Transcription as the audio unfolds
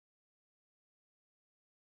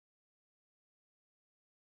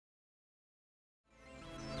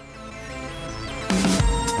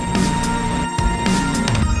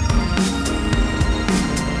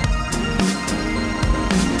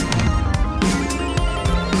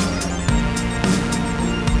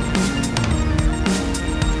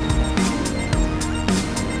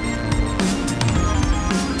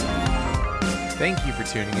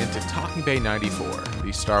tuning in to Talking Bay 94,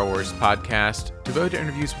 the Star Wars podcast devoted to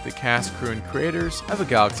interviews with the cast, crew, and creators of a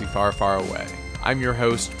galaxy far, far away. I'm your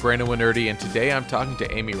host, Brandon Winerdy, and today I'm talking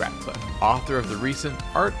to Amy Ratcliffe, author of the recent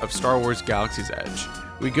Art of Star Wars Galaxy's Edge.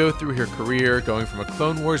 We go through her career, going from a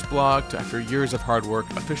Clone Wars blog to, after years of hard work,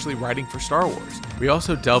 officially writing for Star Wars. We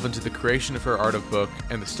also delve into the creation of her art of book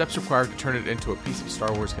and the steps required to turn it into a piece of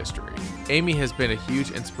Star Wars history. Amy has been a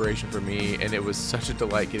huge inspiration for me, and it was such a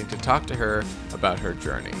delight getting to talk to her about her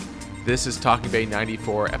journey. This is Talking Bay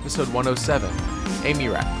 94, episode 107, Amy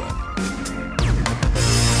Ratcliffe.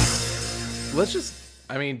 Let's just,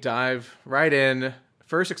 dive right in.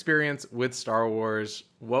 First experience with Star Wars,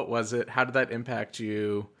 what was it? How did that impact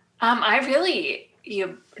you?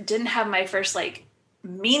 You didn't have my first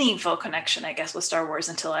meaningful connection, I guess, with Star Wars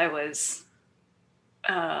until I was,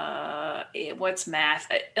 what's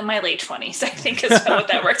math? In my late 20s, I think is what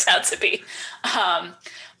that works out to be.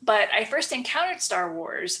 But I first encountered Star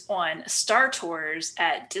Wars on Star Tours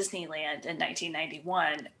at Disneyland in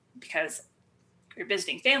 1991 because we were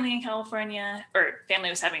visiting family in California, or family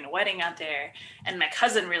was having a wedding out there, and my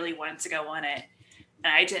cousin really wanted to go on it.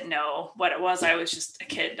 And I didn't know what it was. I was just a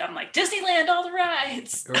kid. I'm like, Disneyland, all the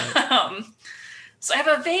rides. Right. So I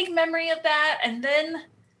have a vague memory of that. And then,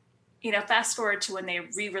 fast forward to when they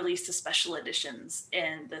re-released the special editions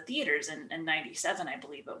in the theaters in 97, I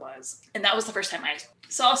believe it was. And that was the first time I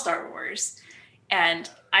saw Star Wars. And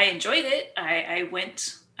I enjoyed it. I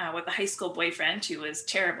went with a high school boyfriend who was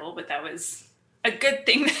terrible, but that was a good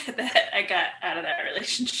thing that I got out of that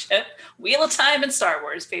relationship. Wheel of Time and Star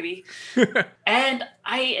Wars, baby. And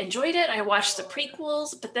I enjoyed it. I watched the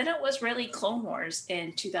prequels, but then it was really Clone Wars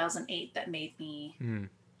in 2008 that made me...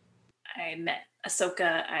 I met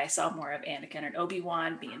Ahsoka. I saw more of Anakin and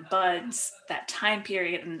Obi-Wan being buds, that time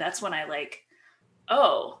period. And that's when I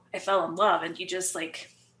I fell in love. And you just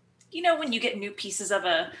when you get new pieces of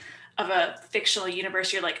a fictional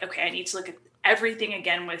universe, you're like, okay, I need to look at everything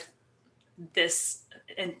again with this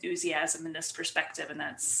enthusiasm and this perspective, and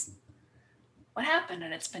that's what happened,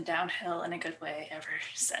 and it's been downhill in a good way ever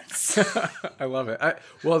since. I love it.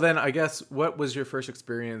 I guess, what was your first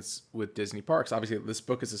experience with Disney parks? Obviously, this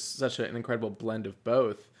book is such an incredible blend of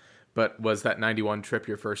both, but was that 91 trip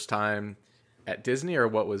your first time at Disney, or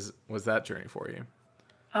what was that journey for you?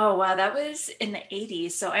 Oh, wow. That was in the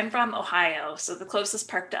 80s. So I'm from Ohio. So the closest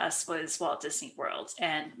park to us was Walt Disney World.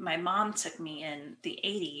 And my mom took me in the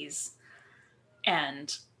 80s.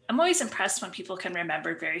 And I'm always impressed when people can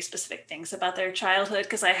remember very specific things about their childhood,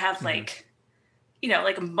 because I have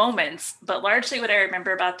moments, but largely what I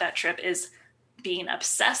remember about that trip is being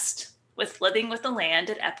obsessed with living with the land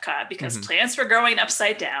at Epcot because plants were growing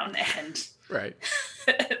upside down, and right.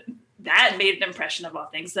 That made an impression of all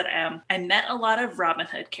things. That I met a lot of Robin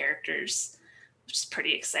Hood characters, which is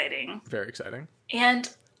pretty exciting. Very exciting. And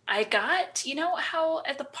I got, how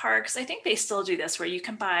at the parks, I think they still do this, where you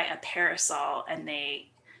can buy a parasol and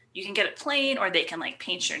you can get it plain, or they can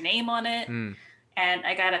paint your name on it. And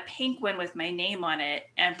I got a pink one with my name on it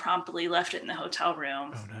and promptly left it in the hotel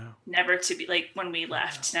room. Oh no. Never to be, when we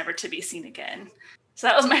left, never to be seen again. So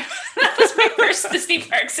that was my first Disney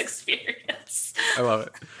Parks experience. I love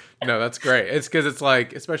it. No, that's great. It's because it's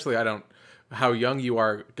especially how young you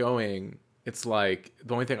are going. It's the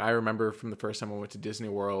only thing I remember from the first time I went to Disney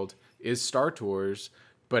World is Star Tours,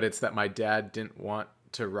 but it's that my dad didn't want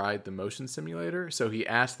to ride the motion simulator, so he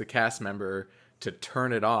asked the cast member to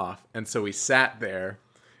turn it off, and so we sat there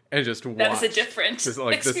and just watched. That was a different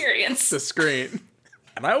experience. The screen.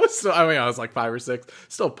 And I was I was 5 or 6,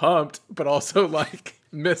 still pumped, but also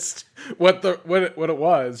missed what it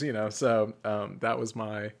was, so that was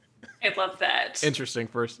my... I love that. Interesting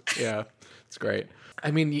first. Yeah, it's great.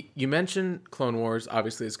 You mentioned Clone Wars,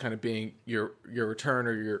 obviously, as kind of being your return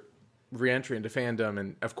or your re-entry into fandom.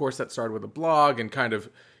 And, of course, that started with a blog and kind of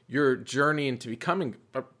your journey into becoming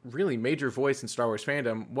a really major voice in Star Wars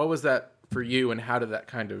fandom. What was that for you, and how did that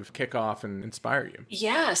kind of kick off and inspire you?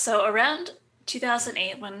 Yeah, so around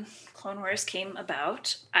 2008, when Clone Wars came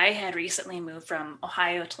about, I had recently moved from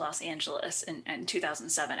Ohio to Los Angeles in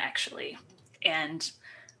 2007, actually, and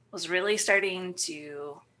was really starting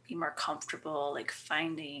to be more comfortable,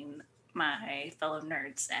 finding my fellow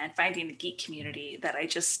nerds and finding the geek community that I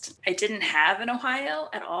didn't have in Ohio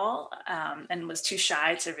at all, and was too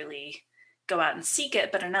shy to really go out and seek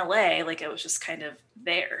it. But in LA, it was just kind of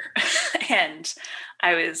there. And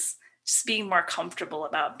I was just being more comfortable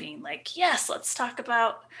about being yes, let's talk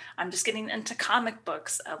about, I'm just getting into comic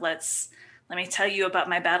books. Let me tell you about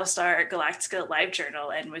my Battlestar Galactica live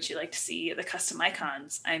journal, and would you like to see the custom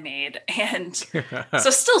icons I made? And so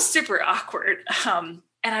still super awkward.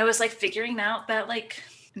 And I was figuring out that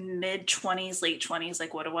mid 20s, late 20s,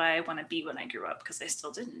 like, what do I want to be when I grew up? Because I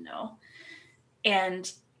still didn't know.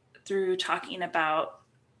 And through talking about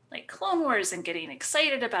like Clone Wars and getting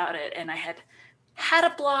excited about it, and I had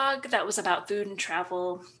a blog that was about food and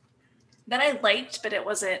travel that I liked, but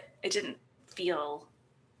it didn't feel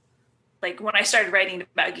like, when I started writing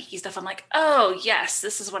about geeky stuff, I'm like, oh yes,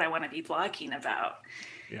 this is what I want to be blogging about.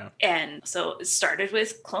 Yeah. And so it started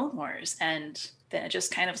with Clone Wars, and then it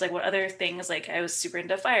just kind of was like, what other things, like I was super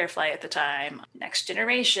into Firefly at the time, Next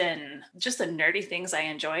Generation, just the nerdy things I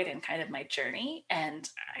enjoyed and kind of my journey. And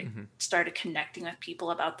I started connecting with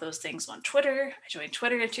people about those things on Twitter. I joined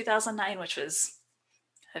Twitter in 2009, which was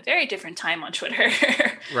a very different time on Twitter.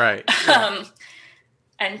 Right. Yeah.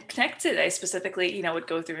 And connected, I specifically, would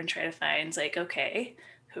go through and try to find like, okay,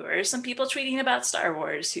 who are some people tweeting about Star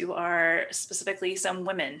Wars, who are specifically some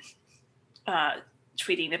women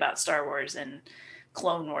tweeting about Star Wars and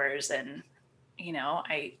Clone Wars. And,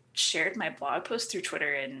 I shared my blog post through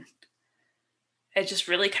Twitter, and it just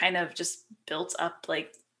really kind of just built up,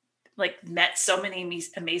 like met so many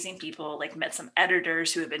amazing people, like met some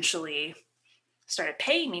editors who eventually started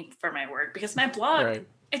paying me for my work, because my blog, Right.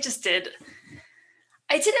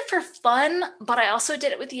 I did it for fun, but I also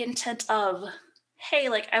did it with the intent of, hey,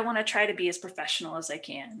 like, I want to try to be as professional as I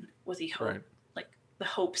can, with the hope, Right. like the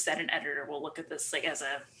hopes that an editor will look at this like as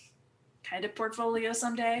a kind of portfolio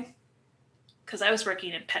someday. Because I was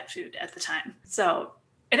working in pet food at the time. So,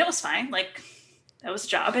 and it was fine. Like, that was a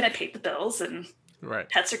job, and I paid the bills, and Right.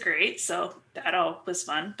 pets are great. So that all was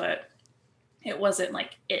fun, but it wasn't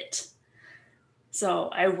like it. So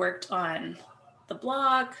I worked on the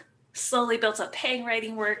blog, slowly built up paying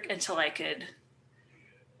writing work until I could,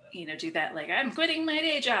 do that, like, I'm quitting my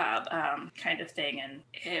day job kind of thing. And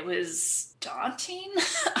it was daunting.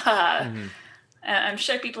 I'm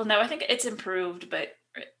sure people know, I think it's improved, but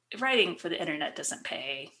writing for the internet doesn't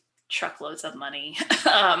pay truckloads of money,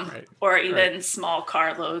 or even small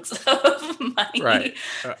carloads of money. Right.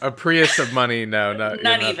 A Prius of money. No,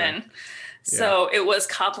 not even. So it was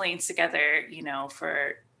cobbling together,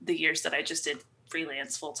 for the years that I just did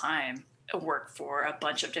freelance full time work for a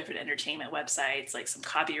bunch of different entertainment websites, like some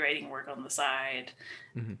copywriting work on the side,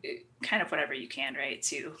 kind of whatever you can, right,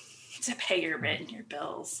 to pay your rent and your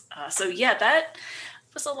bills. So yeah, that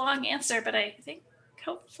was a long answer, but I think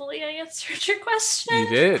hopefully I answered your question. You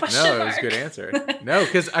did. It was a good answer. No,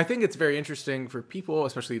 because I think it's very interesting for people,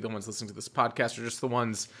 especially the ones listening to this podcast, or just the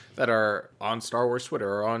ones that are on Star Wars Twitter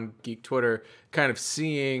or on Geek Twitter, kind of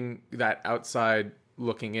seeing that outside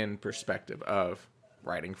looking in perspective of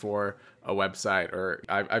writing for a website. Or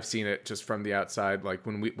I've seen it just from the outside, like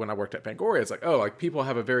when I worked at Fangoria, it's like, oh, like people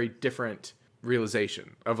have a very different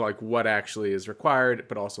realization of like what actually is required,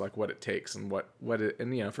 but also like what it takes and what it,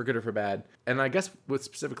 and for good or for bad. And I guess with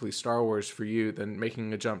specifically Star Wars for you, then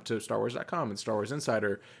making a jump to StarWars.com and Star Wars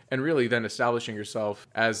Insider, and really then establishing yourself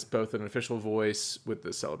as both an official voice with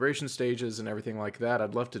the celebration stages and everything like that.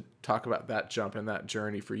 I'd love to talk about that jump and that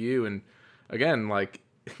journey for you. And again, like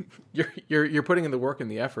you're putting in the work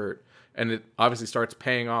and the effort, and it obviously starts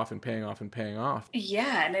paying off and paying off and paying off.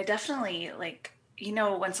 Yeah, and I definitely like,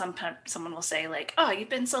 when someone will say like, oh, you've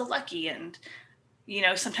been so lucky. And,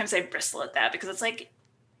 sometimes I bristle at that, because it's like,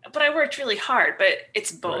 but I worked really hard. But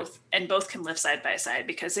it's both, and both can live side by side,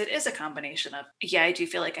 because it is a combination of, yeah, I do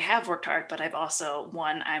feel like I have worked hard, but I've also,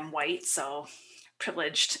 one, I'm white, so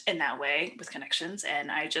privileged in that way with connections.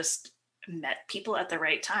 And I just met people at the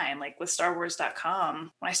right time. Like with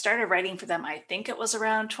StarWars.com, when I started writing for them, I think it was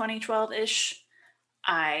around 2012-ish.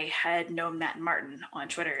 I had known Matt and Martin on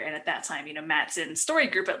Twitter. And at that time, Matt's in story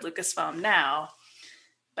group at Lucasfilm now,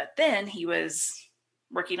 but then he was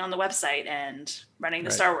working on the website and running the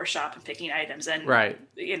Star Wars shop and picking items and,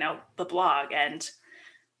 the blog. And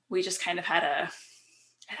we just kind of had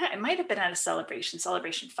it might've been at a celebration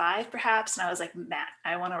 5 perhaps. And I was like, Matt,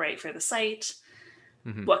 I want to write for the site.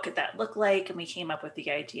 Mm-hmm. What could that look like? And we came up with the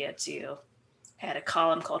idea I had a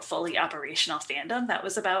column called Fully Operational Fandom that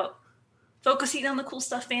was about focusing on the cool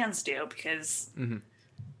stuff fans do, because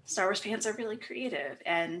Star Wars fans are really creative.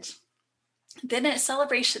 And then at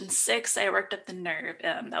Celebration 6, I worked up the nerve,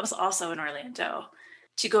 that was also in Orlando,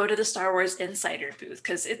 to go to the Star Wars Insider booth,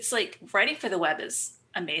 because it's like writing for the web is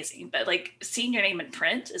amazing, but like seeing your name in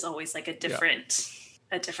print is always like a different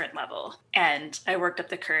level. And I worked up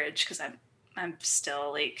the courage, because I'm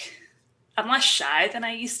still like, I'm less shy than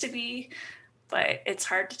I used to be. But it's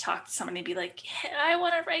hard to talk to someone and be like, hey, I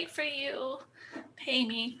want to write for you. pay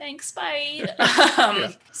me, thanks, bye.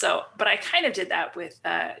 So, but I kind of did that with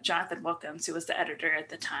Jonathan Wilkins, who was the editor at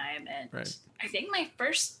the time. And I think my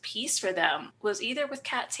first piece for them was either with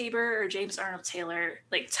Kat Tabor or James Arnold Taylor,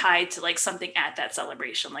 like tied to like something at that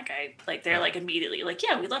celebration. They're like immediately like,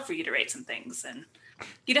 yeah, we'd love for you to write some things. And,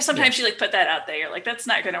 you know, sometimes you like put that out there, you're like, that's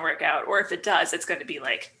not going to work out. Or if it does, it's going to be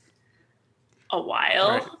like a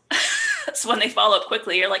while. Right. So when they follow up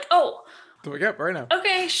quickly, you're like, oh, yep, right now.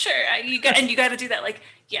 Okay, sure. You got to do that. Like,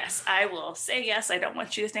 yes, I will say yes. I don't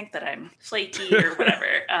want you to think that I'm flaky or whatever.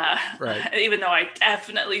 Right. Even though I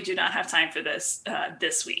definitely do not have time for this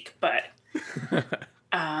this week. But,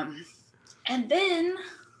 and then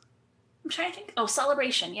I'm trying to think. Oh,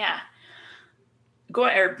 Celebration. Yeah.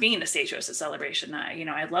 Being a stage host at Celebration.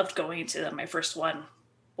 I loved going to them. My first one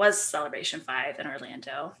was Celebration 5 in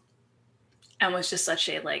Orlando. And was just such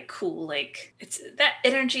a like cool, like it's that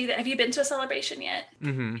energy. Have you been to a Celebration yet?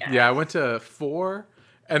 Mm-hmm. Yeah, I went to 4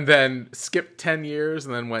 and then skipped 10 years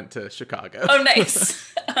and then went to Chicago. Oh,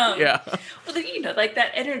 nice. Yeah. Well, you know, like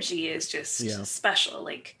that energy is just special.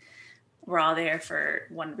 Like we're all there for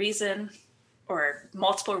one reason or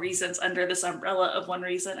multiple reasons under this umbrella of one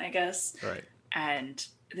reason, I guess. Right. And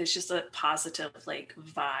there's just a positive like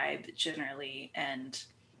vibe generally. And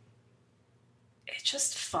it's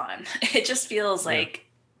just fun. It just feels like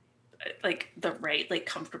the right, like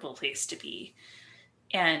comfortable place to be.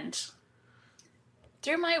 And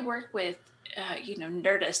through my work with,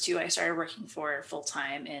 Nerdist, who I started working for full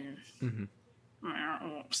time in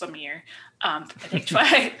some year.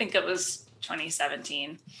 I think it was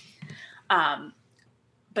 2017.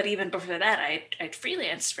 But even before that, I'd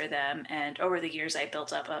freelanced for them. And over the years, I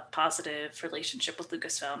built up a positive relationship with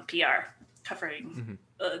Lucasfilm PR, covering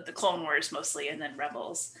the Clone Wars mostly, and then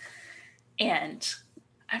Rebels. And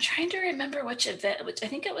I'm trying to remember which event, which I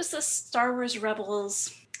think it was the Star Wars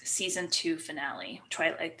Rebels season 2 finale,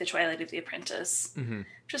 the Twilight of the Apprentice,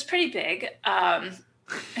 which was pretty big.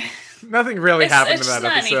 Nothing really happened in that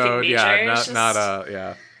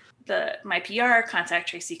episode. My PR contact,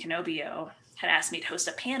 Tracy Canobio, had asked me to host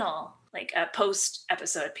a panel, like a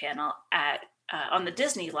post-episode panel on the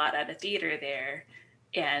Disney lot at a theater there.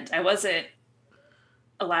 And I wasn't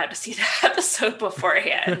allowed to see the episode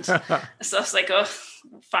beforehand. So I was like, oh,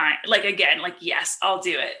 fine. Like, again, like, yes, I'll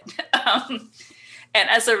do it. And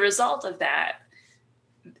as a result of that,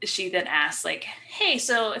 she then asked, like, hey,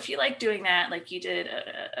 so if you like doing that, like you did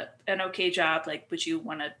an okay job, like, would you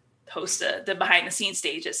want to host the behind the scenes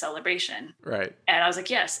stage at Celebration? Right. And I was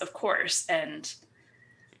like, yes, of course. And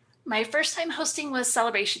my first time hosting was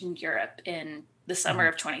Celebration Europe in the summer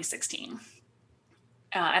of 2016.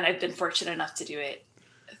 And I've been fortunate enough to do it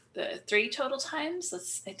 3 total times,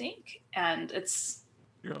 I think. And it's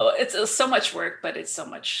so much work, but it's so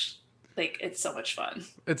much fun.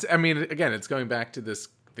 It's going back to this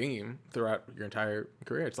theme throughout your entire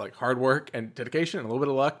career. It's like hard work and dedication and a little bit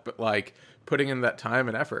of luck, but like putting in that time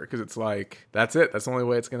and effort, because it's like, that's it. That's the only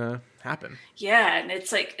way it's going to happen. Yeah. And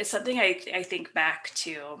it's like, it's something I think back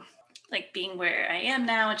to, like being where I am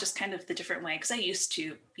now and just kind of the different way. Because I used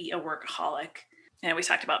to be a workaholic. And we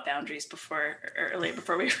talked about boundaries earlier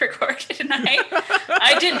before we recorded, and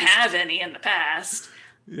I didn't have any in the past.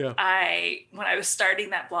 Yeah. When I was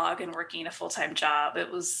starting that blog and working a full-time job,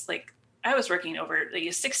 it was like I was working over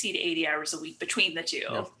like 60 to 80 hours a week between the two.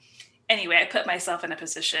 Yeah. Anyway, I put myself in a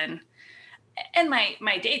position, and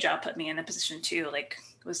my day job put me in a position too. Like,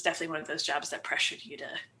 it was definitely one of those jobs that pressured you to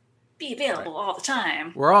be available all the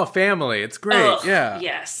time. We're all family. It's great. Oh, yeah.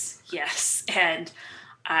 Yes. And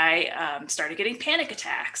I started getting panic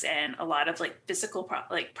attacks and a lot of like physical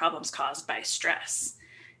problems caused by stress.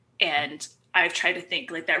 And I've tried to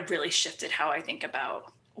think like that really shifted how I think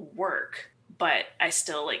about work, but I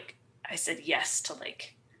still I said yes to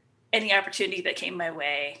like any opportunity that came my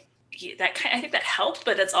way. I think that helped,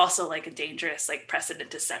 but it's also like a dangerous like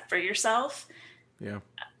precedent to set for yourself. Yeah.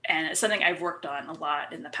 And it's something I've worked on a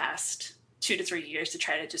lot in the past 2 to 3 years to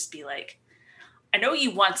try to just be like, I know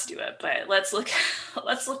you want to do it, but let's look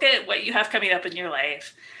at what you have coming up in your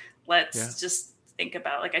life. Let's just think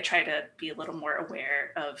about, like, I try to be a little more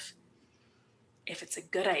aware of if it's a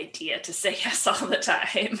good idea to say yes all the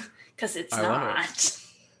time, because it's not.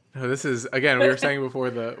 No, this is, again, we were saying before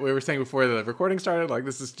the recording started, like,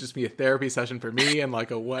 this is just be a therapy session for me, and like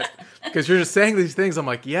because you're just saying these things. I'm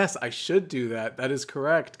like, yes, I should do that. That is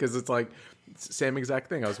correct. Because it's like, same exact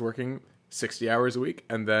thing. I was working 60 hours a week,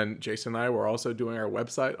 and then Jason and I were also doing our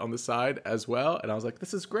website on the side as well, and I was like,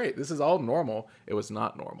 this is great, this is all normal. It was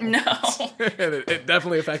not normal. No. it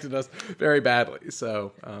definitely affected us very badly.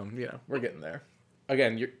 So we're getting there.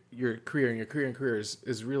 Again, your career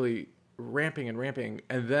is really ramping,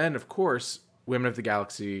 and then of course Women of the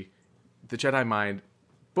Galaxy, the Jedi Mind,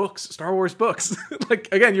 books, Star Wars books. Like,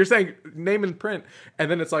 again, you're saying name in print, and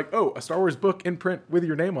then it's like, oh, a Star Wars book in print with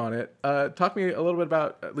your name on it. Talk to me a little bit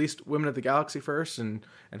about at least Women of the Galaxy first, and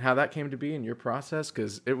how that came to be in your process,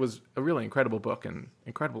 because it was a really incredible book and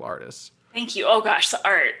incredible artists. Thank you. Oh gosh, the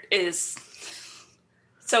art is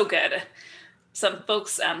so good. Some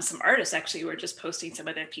folks, some artists actually were just posting some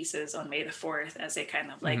of their pieces on May the 4th as they kind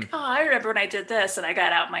of like, oh, I remember when I did this, and I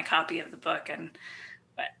got out my copy of the book, and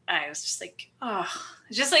but I was just like, oh,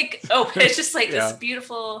 it's just like this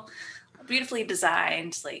beautifully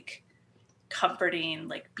designed, like comforting,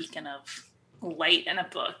 like beacon of light in a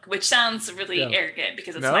book, which sounds really arrogant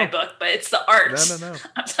because it's my book, but it's the art. No.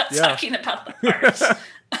 I'm not talking about the art.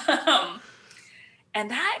 And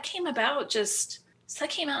that came about that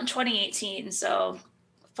came out in 2018. So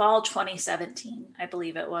fall 2017, I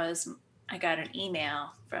believe it was, I got an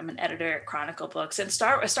email from an editor at Chronicle Books, and a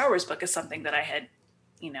Star Wars book is something that I had,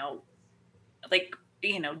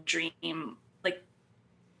 dream, like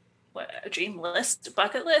what, a dream list,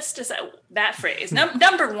 bucket list, is that phrase,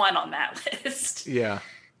 number one on that list. Yeah.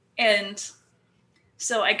 And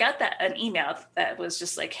so I got an email that was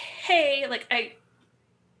just like, hey, like I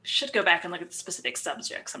should go back and look at the specific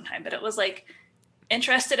subject sometime, but it was like,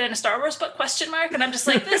 interested in a Star Wars book, ? And I'm just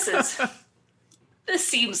like, this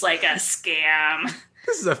seems like a scam.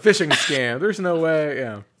 This is a phishing scam. There's no way.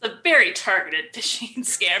 Yeah. It's a very targeted phishing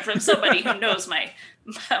scam from somebody who knows my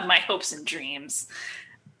hopes and dreams.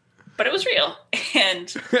 But it was real.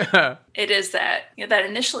 And it is that, that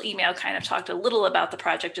initial email kind of talked a little about the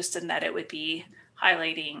project, just in that it would be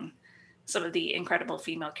highlighting some of the incredible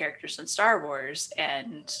female characters in Star Wars.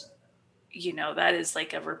 And, that is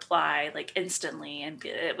like a reply, like instantly. And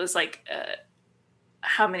it was like,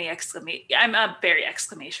 how many I'm a very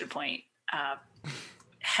exclamation point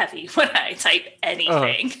heavy when I type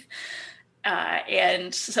anything.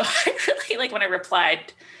 And so I really, like, when I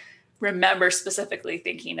replied, remember specifically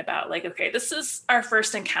thinking about like, okay, this is our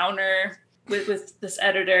first encounter with this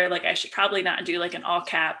editor. Like, I should probably not do like an all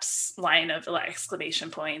caps line of exclamation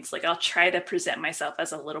points. Like, I'll try to present myself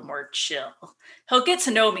as a little more chill. He'll get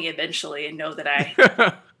to know me eventually and know that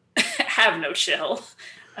I have no chill.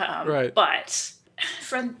 Right. But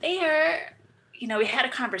from there, we had a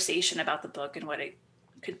conversation about the book and what it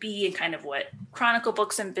could be, and kind of what Chronicle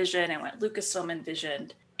Books envisioned and what Lucasfilm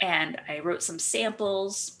envisioned. And I wrote some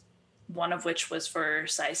samples, one of which was for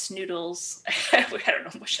Sy Snootles. I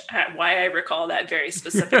don't know why I recall that very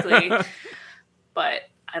specifically, but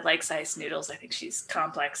I like Sy Snootles. I think she's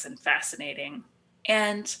complex and fascinating.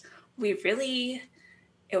 And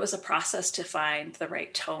it was a process to find the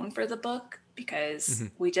right tone for the book, because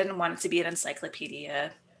we didn't want it to be an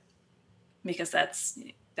encyclopedia, because that's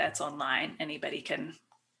online. Anybody can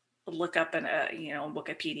look up in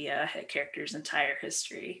Wikipedia a character's entire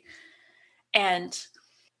history. And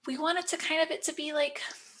we wanted to kind of it to be like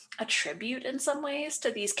a tribute in some ways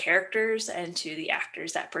to these characters and to the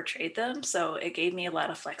actors that portrayed them. So it gave me a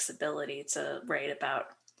lot of flexibility to write about,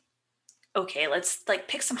 okay, let's like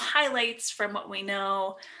pick some highlights from what we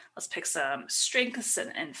know. Let's pick some strengths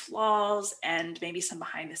and flaws, and maybe some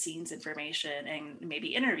behind the scenes information, and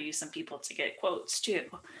maybe interview some people to get quotes too.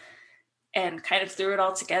 And kind of threw it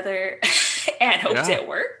all together and hoped it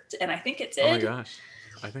worked. And I think it did. Oh my gosh.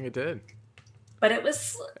 I think it did. But it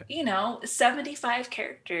was, 75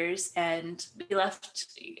 characters, and we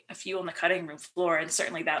left a few on the cutting room floor. And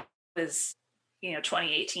certainly that was,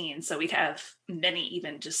 2018. So we'd have many,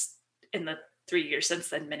 even just in the 3 years since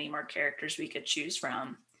then, many more characters we could choose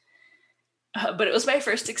from. But it was my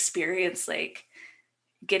first experience, like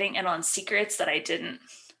getting in on secrets that I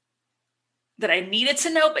needed to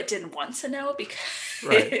know, but didn't want to know,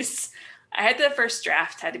 because I had the first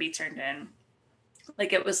draft had to be turned in.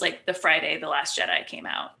 Like, it was like the Friday The Last Jedi came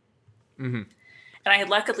out. Mm-hmm. And I had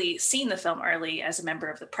luckily seen the film early as a member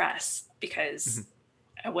of the press, because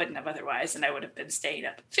I wouldn't have otherwise. And I would have been staying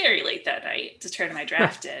up very late that night to turn my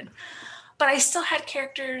draft in. But I still had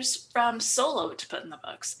characters from Solo to put in the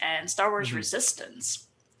books, and Star Wars Resistance.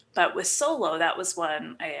 But with Solo, that was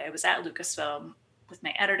one, I was at Lucasfilm with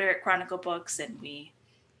my editor at Chronicle Books, and we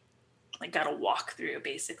like got a walkthrough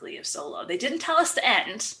basically of Solo. They didn't tell us the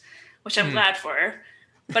end, which I'm glad for,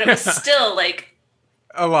 but it was still like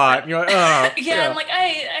a lot. You're like, oh, yeah. I'm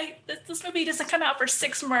like, this movie doesn't come out for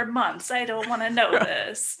 6 more months. I don't want to know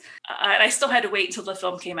this. And I still had to wait until the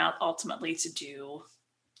film came out ultimately to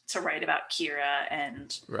write about Kira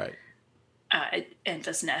and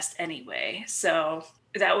Enfys Nest anyway. So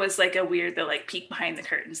that was like a weird, peek behind the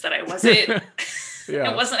curtains that I wasn't,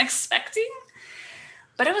 I wasn't expecting,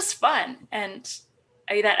 but it was fun. And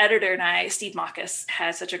that editor and I, Steve Mockus,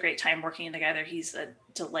 had such a great time working together. He's a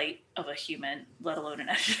delight of a human, let alone an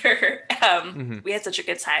editor. We had such a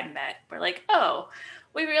good time that we're like, oh,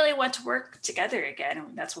 we really want to work together again.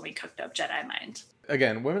 And that's when we cooked up Jedi Mind.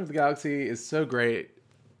 Again, Women of the Galaxy is so great.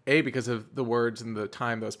 A, because of the words and the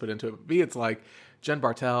time that was put into it. B, it's like Jen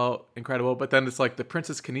Bartel, incredible. But then it's like the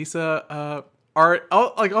Princess Kneesaa art,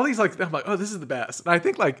 all these, like, I'm like, oh, this is the best. And I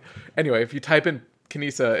think, like, anyway, if you type in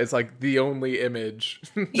Kneesaa, it's like the only image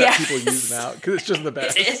that people use now because it's just the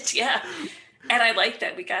best. It is, yeah. And I like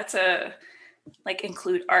that we got to like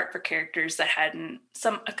include art for characters that hadn't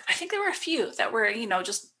I think there were a few that were,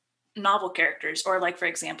 just novel characters, or like, for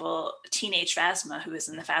example, Teenage Phasma, who is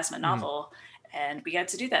in the Phasma novel. And we got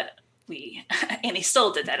to do that. Annie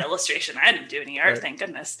still did that illustration. I didn't do any art, thank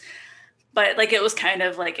goodness. But like, it was kind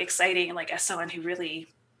of like exciting, like as someone who really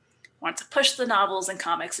wants to push the novels and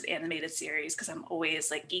comics and animated series, because I'm always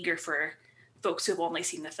like eager for folks who've only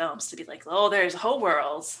seen the films to be like, oh, there's a whole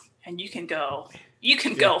world and you can go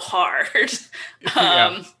hard.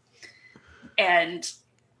 And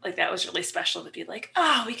like, that was really special to be like,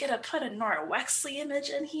 oh, we get to put a Nora Wexley image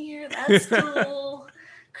in here. That's cool.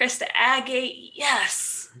 Krista Agate,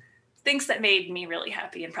 yes. Things that made me really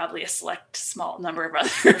happy, and probably a select small number of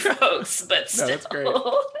other folks, but still. No, that's great.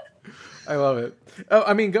 I love it. Oh,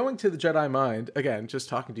 I mean, going to the Jedi Mind, again, just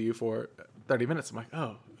talking to you for 30 minutes, I'm like,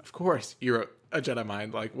 oh, of course you wrote a Jedi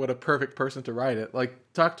Mind. Like, what a perfect person to write it. Like,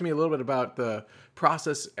 talk to me a little bit about the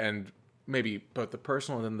process and maybe both the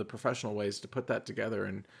personal and then the professional ways to put that together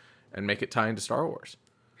and make it tie into Star Wars.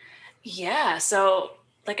 Yeah, so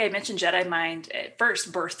like I mentioned, Jedi Mind at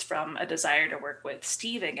first birthed from a desire to work with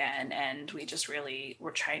Steve again, and we just really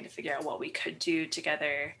were trying to figure out what we could do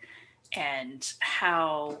together and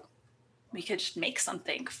how we could just make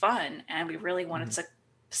something fun. And we really wanted to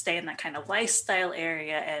stay in that kind of lifestyle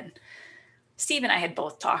area. And Steve and I had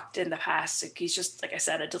both talked in the past. Like, he's just, like I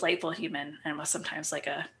said, a delightful human, and was sometimes like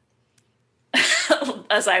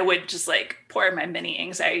as I would just like pour my many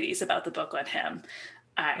anxieties about the book on him.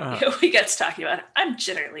 We got to talking about it. I'm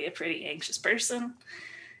generally a pretty anxious person,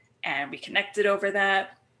 and we connected over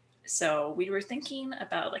that. So we were thinking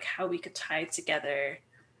about like how we could tie together,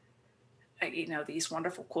 these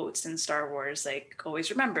wonderful quotes in Star Wars, like,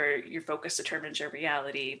 always remember your focus determines your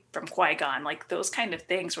reality, from Qui-Gon. Like, those kind of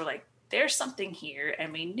things were like, there's something here.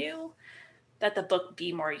 And we knew that the book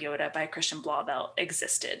Be More Yoda by Christian Blauvelt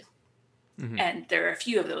existed. And there are a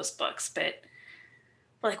few of those books, but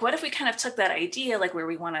like, what if we kind of took that idea, like, where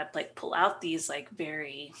we want to like pull out these like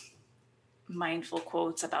very mindful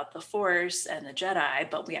quotes about the Force and the Jedi,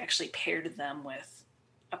 but we actually paired them with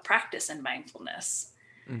a practice in mindfulness.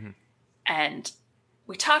 And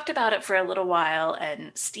we talked about it for a little while,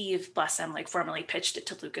 and Steve, bless him, like formally pitched it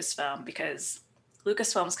to Lucasfilm, because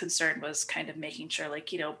Lucasfilm's concern was kind of making sure, like,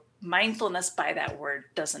 mindfulness by that word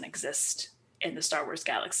doesn't exist in the Star Wars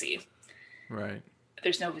galaxy. Right.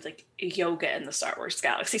 There's no like yoga in the Star Wars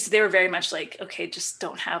galaxy. So they were very much like, okay, just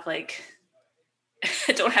don't have like,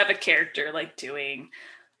 don't have a character like doing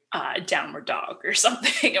downward dog or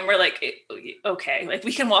something. And we're like, okay, like,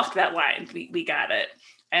 we can walk that line. We got it.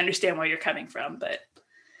 I understand where you're coming from, but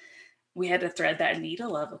we had to thread that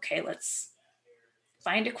needle of, okay, let's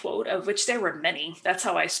find a quote, of which there were many. That's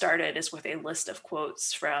how I started, is with a list of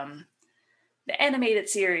quotes from the animated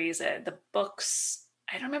series, the books.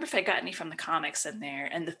 I don't remember if I got any from the comics in there,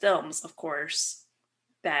 and the films, of course,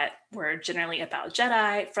 that were generally about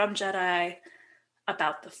Jedi, from Jedi,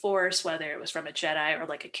 about the Force, whether it was from a Jedi or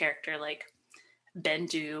like a character like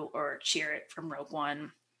Bendu or Chirrut from Rogue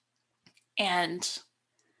One. And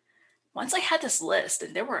once I had this list,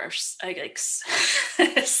 and there were like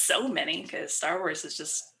so many, because Star Wars is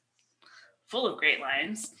just full of great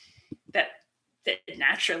lines that fit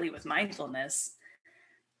naturally with mindfulness,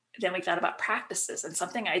 then we thought about practices. And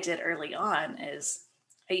something I did early on is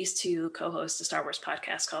I used to co-host a Star Wars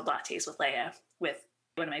podcast called Lattes with Leia with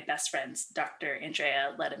one of my best friends, Dr.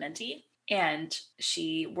 Andrea Lettamenti. And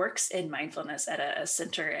she works in mindfulness at a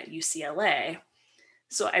center at UCLA.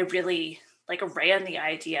 So I really like ran the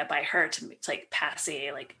idea by her to like pass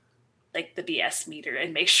a like the BS meter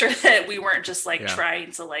and make sure that we weren't just like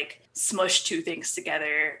trying to like smush two things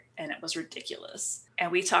together and it was ridiculous.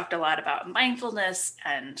 And we talked a lot about mindfulness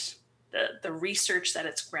and the research that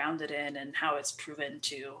it's grounded in and how it's proven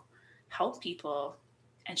to help people.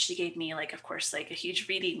 And she gave me like, of course, like a huge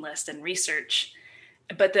reading list and research,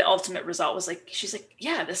 but the ultimate result was like, she's like,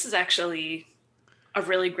 yeah, this is actually a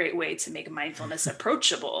really great way to make mindfulness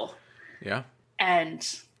approachable. Yeah. And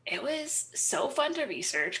it was so fun to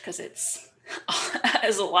research because it's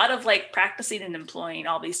a lot of like practicing and employing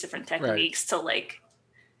all these different techniques to like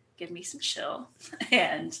give me some chill.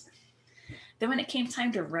 And then when it came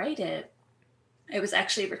time to write it, I was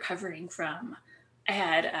actually recovering from, I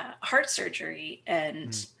had heart surgery,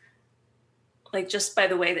 and like, just by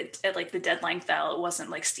the way that like the deadline fell, it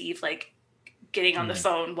wasn't like Steve like getting on the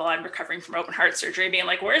phone while I'm recovering from open heart surgery being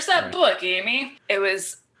like, where's that book, Amy? It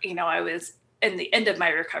was, you know, I was in the end of my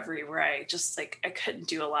recovery where I just like, I couldn't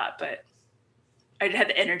do a lot, but I had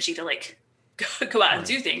the energy to like go out and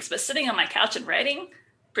do things. But sitting on my couch and writing,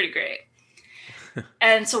 pretty great.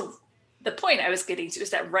 And so the point I was getting to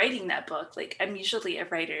is that writing that book, like, I'm usually a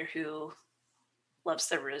writer who loves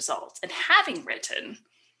the results, and having written,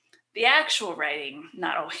 the actual writing,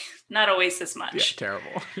 not always as much. Yeah,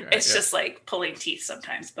 terrible. It's just like pulling teeth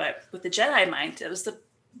sometimes. But with the Jedi Mind, it was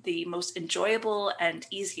the most enjoyable and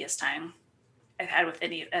easiest time I've had with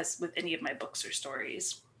any of my books or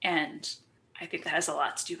stories. And I think that has a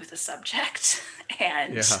lot to do with the subject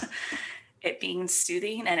and it being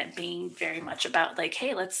soothing, and it being very much about like,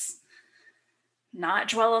 hey, let's not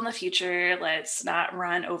dwell on the future. Let's not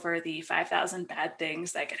run over the 5,000 bad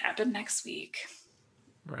things that could happen next week.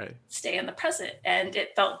 Right. Stay in the present. And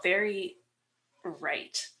it felt very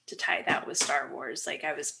right to tie that with Star Wars. Like,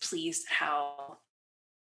 I was pleased how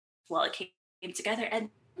well it came together. And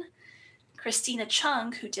Christina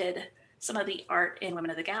Chung, who did some of the art in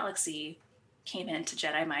Women of the Galaxy, came into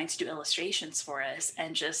Jedi Mind to do illustrations for us,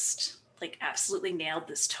 and just like absolutely nailed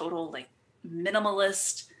this total like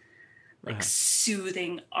minimalist, like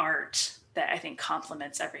soothing art that I think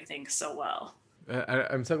complements everything so well.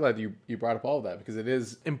 I'm so glad you brought up all of that, because it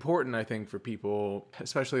is important, I think, for people,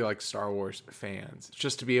 especially like Star Wars fans,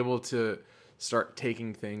 just to be able to start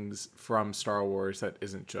taking things from Star Wars that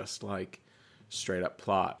isn't just like straight up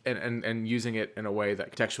plot, and using it in a way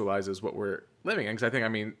that contextualizes what we're living in. Because I think, I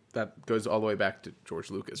mean, that goes all the way back to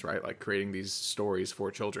George Lucas, right? Like creating these stories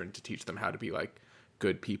for children to teach them how to be like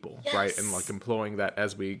good people, right? And like employing that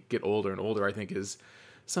as we get older and older, I think is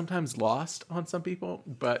sometimes lost on some people.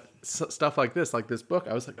 But stuff like this book,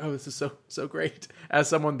 I was like, oh, this is so great. As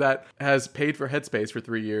someone that has paid for Headspace for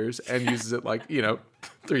 3 years and uses it like,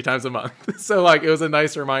 3 times a month. So like, it was a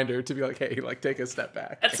nice reminder to be like, hey, like take a step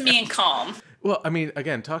back. That's me and Calm. Well, I mean,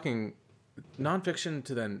 again, talking nonfiction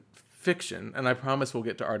to then fiction, and I promise we'll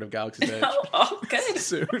get to Art of Galaxy's Edge good.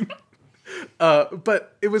 soon.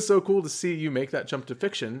 But it was so cool to see you make that jump to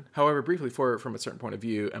fiction, however briefly, from a certain point of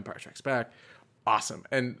view. Empire Strikes Back, awesome.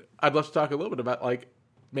 And I'd love to talk a little bit about like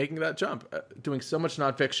making that jump, doing so much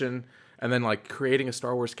nonfiction, and then like creating a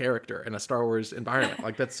Star Wars character and a Star Wars environment.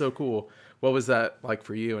 Like, that's so cool. What was that like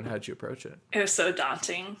for you, and how did you approach it? It was so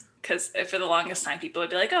daunting, because for the longest time, people would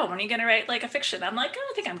be like, oh, when are you going to write like a fiction? I'm like, oh,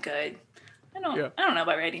 I think I'm good. I don't know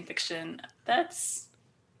about writing fiction. That's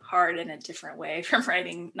hard in a different way from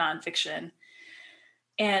writing nonfiction.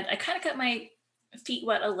 And I kind of got my feet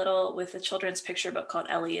wet a little with a children's picture book called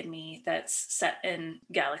Ellie and Me that's set in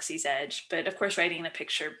Galaxy's Edge. But of course, writing a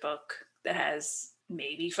picture book that has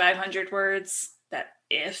maybe 500 words, that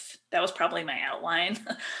was probably my outline,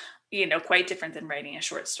 quite different than writing a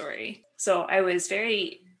short story. So I was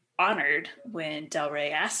very honored when Del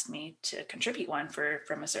Rey asked me to contribute one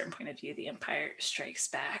from a certain point of view, The Empire Strikes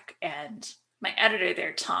Back. And my editor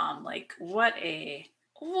there, Tom, like, what a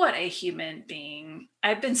human being.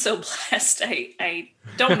 I've been so blessed. I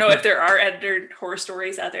don't know if there are edited horror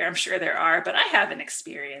stories out there. I'm sure there are, but I haven't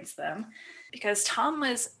experienced them, because Tom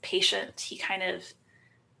was patient. He kind of,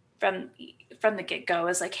 from the get-go,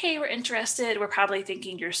 was like, hey, we're interested. We're probably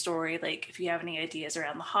thinking your story. Like, if you have any ideas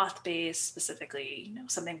around the Hoth base, specifically,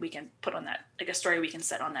 something we can put on that, like a story we can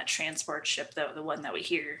set on that transport ship, the one that we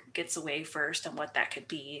hear gets away first, and what that could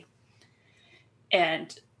be.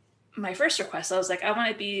 And my first request, I was like, I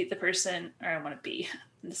want to be the person, or I want to be,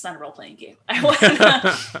 it's not a role-playing game. I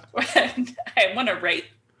want to write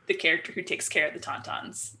the character who takes care of the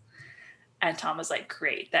Tauntauns. And Tom was like,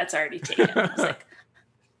 great, that's already taken. I was like,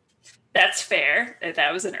 that's fair.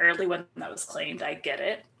 That was an early one that was claimed. I get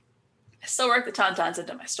it. I still work the Tauntauns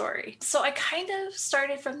into my story. So I kind of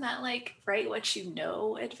started from that, like, write what you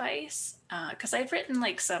know advice. Because I've written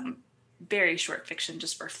like some very short fiction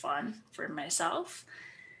just for fun for myself.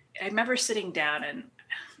 I remember sitting down, and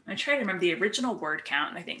I try to remember the original word count,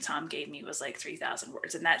 and I think Tom gave me was like 3,000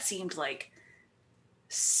 words. And that seemed like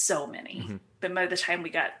so many. Mm-hmm. But by the time we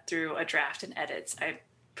got through a draft and edits, I'm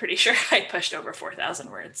pretty sure I pushed over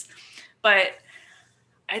 4,000 words. But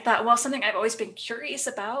I thought, well, something I've always been curious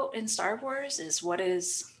about in Star Wars is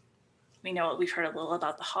we've heard a little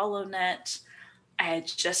about the HoloNet. I had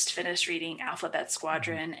just finished reading Alphabet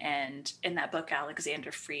Squadron, and in that book,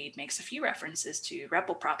 Alexander Freed makes a few references to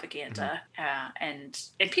rebel propaganda and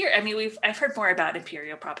imperial. I mean, I've heard more about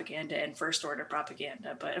imperial propaganda and first order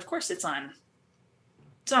propaganda, but of course, it's on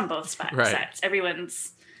both sides.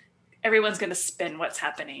 Everyone's going to spin what's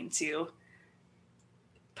happening to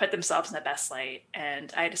put themselves in the best light.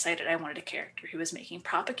 And I decided I wanted a character who was making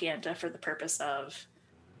propaganda for the purpose of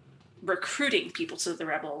recruiting people to the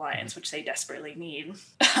Rebel Alliance, which they desperately need,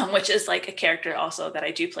 which is like a character also that I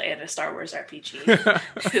do play in a Star Wars RPG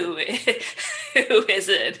who is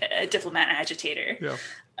a diplomat agitator.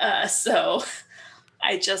 Yeah. So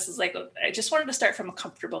I just was like, I just wanted to start from a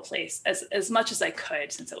comfortable place as much as I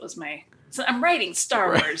could, since it was so I'm writing Star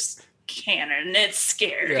Wars canon and it's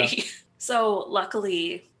scary. Yeah. So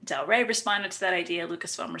luckily Del Rey responded to that idea,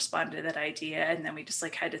 Lucasfilm responded to that idea, and then we just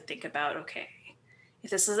like had to think about, okay, if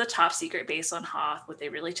this is a top secret base on Hoth, would they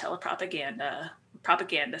really tell a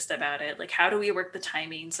propagandist about it? Like, how do we work the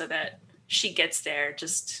timing so that she gets there?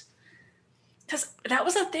 Just because that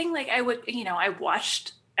was a thing. Like,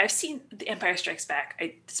 I've seen The Empire Strikes Back.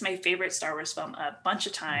 It's my favorite Star Wars film a bunch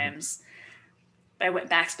of times. I went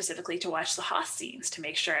back specifically to watch the Hoth scenes to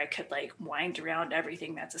make sure I could like wind around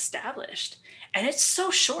everything that's established. And it's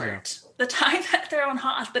so short, the time that they're on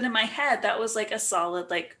Hoth, but in my head, that was like a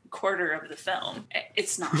solid like quarter of the film.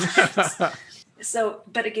 It's not. So,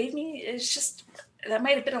 but it gave me, it's just, that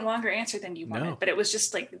might've been a longer answer than you wanted, but it was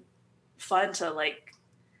just like fun to like,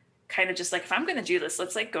 kind of just like, if I'm going to do this,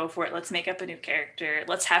 let's like go for it. Let's make up a new character.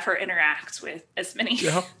 Let's have her interact with as many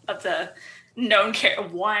of the known character.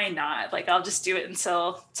 Why not? Like, I'll just do it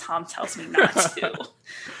until Tom tells me not to.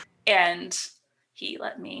 And he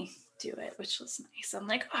let me do it, which was nice. I'm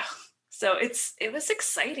like, oh, so it was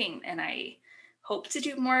exciting, and I hope to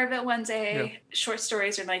do more of it one day. Short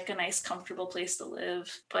stories are like a nice, comfortable place to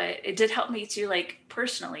live, but it did help me to like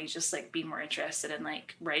personally just like be more interested in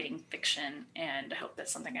like writing fiction, and I hope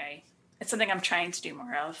that's something I'm trying to do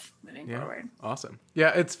more of moving forward. Awesome.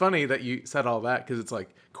 Yeah, it's funny that you said all that, because it's like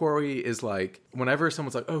Corey is like, whenever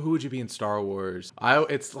someone's like, oh, who would you be in Star Wars?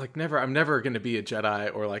 It's like I'm never going to be a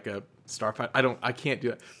Jedi or like a starfighter. I can't do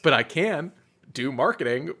it, but I can do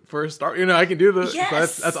marketing for Star. I can do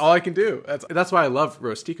that's all I can do. That's why I love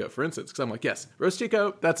Rose Tico, for instance, because I'm like, yes, Rose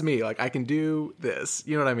Tico, that's me. Like, I can do this.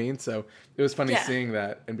 You know what I mean? So it was funny seeing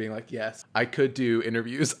that and being like, yes, I could do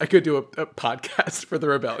interviews. I could do a podcast for the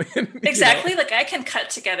Rebellion. Exactly. Like, I can cut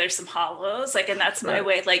together some hollows, like, and that's my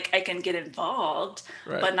way. Like, I can get involved,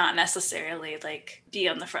 but not necessarily like be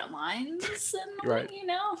on the front lines and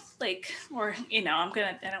like, or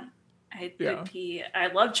I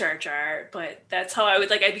love Jar Jar, but that's how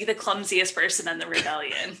I'd be the clumsiest person in the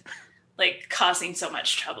rebellion, like causing so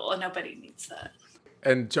much trouble, and nobody needs that.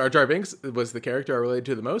 And Jar Jar Binks was the character I related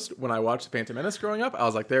to the most when I watched The Phantom Menace growing up. I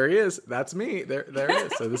was like, there he is. That's me. There it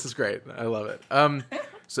is. So this is great. I love it.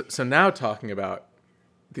 So now talking about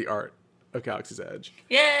the art of Galaxy's Edge.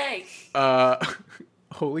 Yay!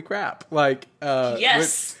 Holy crap. Like,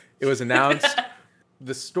 yes. It was announced.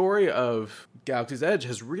 The story of Galaxy's Edge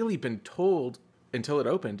has really been told until it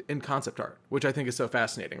opened in concept art, which I think is so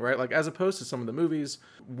fascinating, right? Like, as opposed to some of the movies,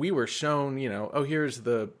 we were shown, oh, here's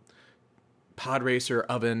the pod racer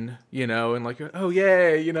oven, and like, oh,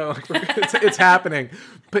 yay, like, it's happening.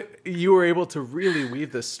 But you were able to really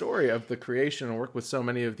weave the story of the creation and work with so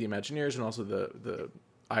many of the Imagineers and also the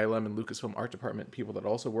ILM and Lucasfilm art department people that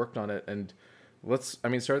also worked on it. And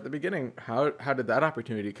start at the beginning. How did that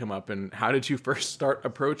opportunity come up, and how did you first start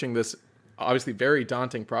approaching this obviously very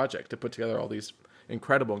daunting project to put together all these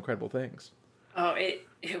incredible things? Oh,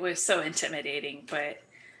 it was so intimidating, but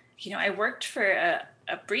I worked for a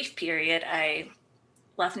brief period. I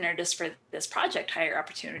left Nerdist for this project hire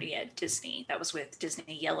opportunity at Disney. That was with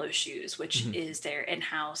Disney Yellow Shoes, which is their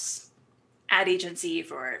in-house ad agency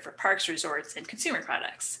for parks, resorts, and consumer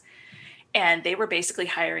products. And they were basically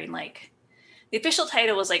hiring the official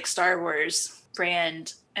title was like Star Wars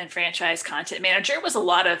brand and franchise content manager. It was a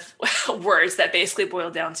lot of words that basically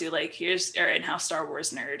boiled down to like, here's our in-house Star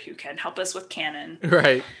Wars nerd who can help us with canon.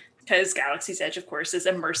 Right. Because Galaxy's Edge, of course, is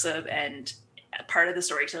immersive and part of the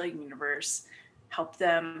storytelling universe. Help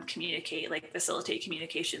them communicate, facilitate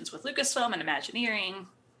communications with Lucasfilm and Imagineering.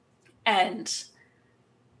 And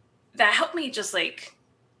that helped me just I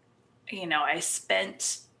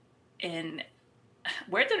spent in...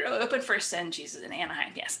 Where did it open first? In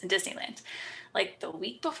Anaheim, yes, in Disneyland. Like the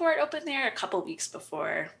week before it opened there, a couple weeks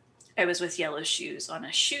before, I was with Yellow Shoes on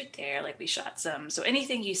a shoot there. Like, we shot some. So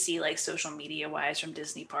anything you see social media wise from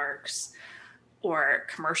Disney parks, or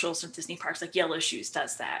commercials from Disney parks, like Yellow Shoes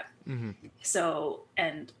does that. Mm-hmm. So,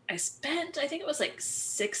 and I spent, I think it was like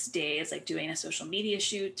 6 days, like doing a social media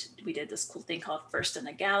shoot. We did this cool thing called First in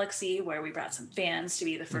the Galaxy, where we brought some fans to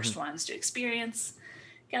be the first ones to experience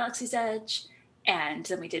Galaxy's Edge. And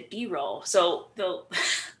then we did B-roll. So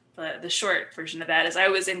the short version of that is I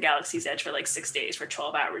was in Galaxy's Edge for like 6 days for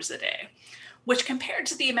 12 hours a day, which compared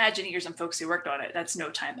to the Imagineers and folks who worked on it, that's no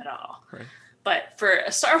time at all. Right. But for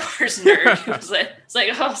a Star Wars nerd,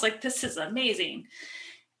 I was like, this is amazing.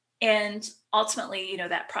 And ultimately, you know,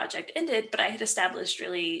 that project ended, but I had established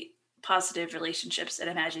really positive relationships at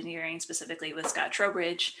Imagineering, specifically with Scott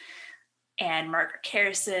Trowbridge and Margaret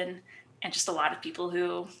Carrison, and just a lot of people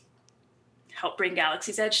who helped bring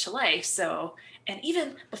Galaxy's Edge to life. So, and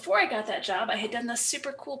even before I got that job, I had done this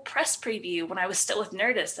super cool press preview when I was still with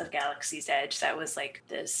Nerdist of Galaxy's Edge. That was like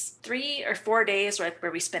this 3 or 4 days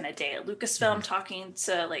where we spent a day at Lucasfilm talking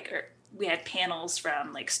to we had panels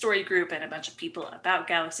from like Story Group and a bunch of people about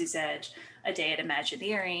Galaxy's Edge, a day at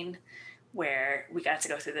Imagineering where we got to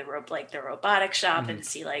go through the robotic shop and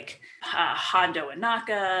see like Hondo and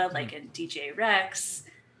Naka, like and DJ Rex,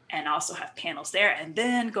 and also have panels there, and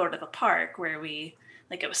then go to the park where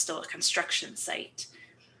it was still a construction site.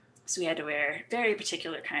 So we had to wear very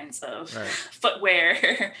particular kinds of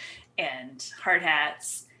footwear and hard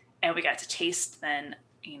hats. And we got to taste then,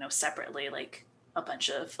 you know, separately, like a bunch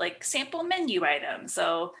of like sample menu items.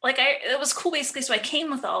 So it was cool basically. So I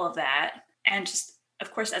came with all of that and just,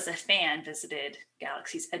 of course, as a fan, visited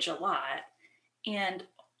Galaxy's Edge a lot. And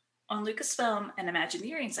on Lucasfilm and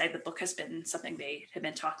Imagineering side, the book has been something they have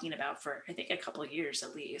been talking about for, I think, a couple of years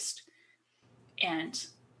at least. And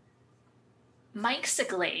Mike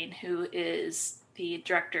Siglain, who is the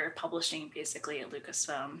director of publishing basically at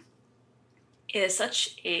Lucasfilm, is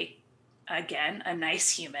such a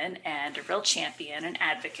nice human and a real champion and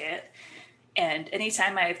advocate. And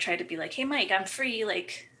anytime I've tried to be like, hey, Mike, I'm free,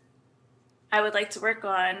 like, I would like to work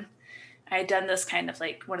on, I had done this kind of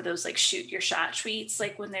like one of those like shoot your shot tweets,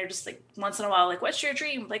 like when they're just like once in a while, like, what's your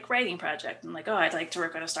dream like writing project? I'm like, oh, I'd like to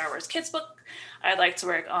work on a Star Wars kids book. I'd like to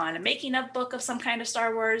work on a making of book of some kind of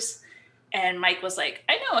Star Wars. And Mike was like,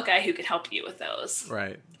 I know a guy who could help you with those.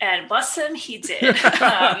 Right. And bless him, he did.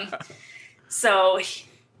 So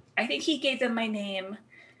I think he gave them my name,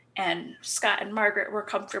 and Scott and Margaret were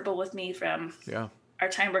comfortable with me from our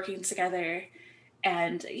time working together.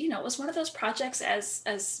 And, you know, it was one of those projects,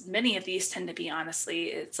 as many of these tend to be, honestly.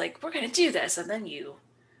 It's like, we're going to do this. And then you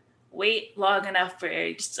wait long enough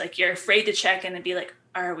where you're afraid to check in and be like,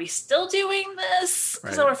 are we still doing this?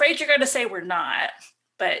 Because I'm afraid you're going to say we're not.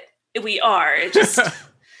 But we are. It just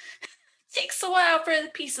takes a while for the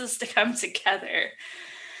pieces to come together.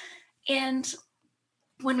 And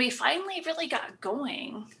when we finally really got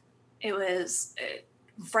going, it was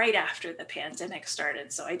right after the pandemic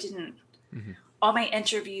started. So I didn't... all my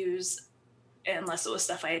interviews, unless it was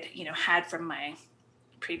stuff I had from my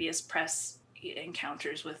previous press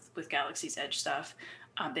encounters with Galaxy's Edge stuff,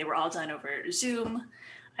 they were all done over Zoom.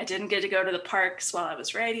 I didn't get to go to the parks while I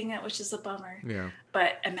was writing it, which is a bummer. Yeah.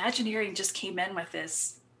 But Imagineering just came in with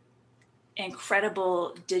this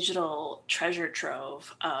incredible digital treasure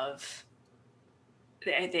trove of...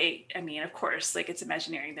 of course, like, it's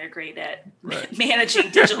Imagineering. They're great at managing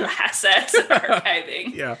digital assets and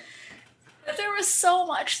archiving. Yeah. But there was so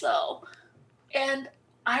much, though. And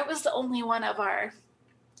I was the only one of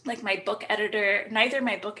my book editor, neither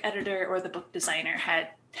my book editor or the book designer had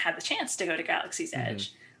the chance to go to Galaxy's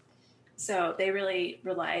Edge. So they really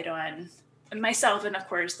relied on myself and, of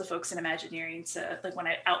course, the folks in Imagineering to, like, when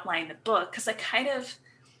I outlined the book, because I kind of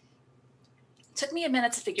took me a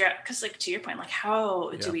minute to figure out, because, like, to your point, like,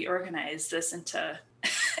 how do we organize this into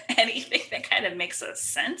anything that kind of makes a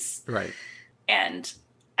sense? Right. And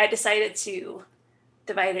I decided to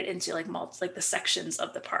divide it into like the sections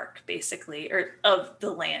of the park, basically, or of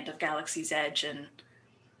the land of Galaxy's Edge,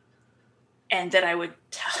 and then I would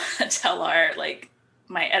tell our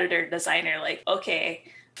my editor designer, okay,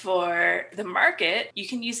 for the market, you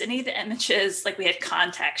can use any of the images. Like, we had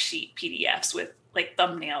contact sheet PDFs with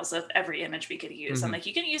thumbnails of every image we could use. I'm like,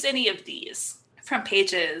 you can use any of these from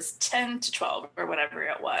pages 10 to 12 or whatever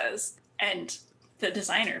it was. And the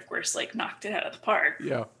designer, of course, knocked it out of the park.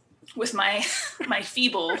 Yeah. With my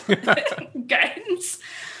feeble guidance.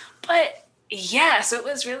 But yeah, so it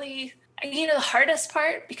was really, the hardest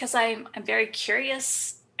part, because I'm very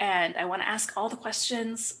curious and I want to ask all the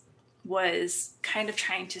questions, was kind of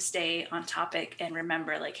trying to stay on topic and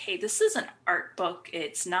remember, hey, this is an art book.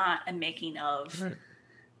 It's not a making of. Right.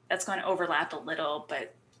 That's going to overlap a little,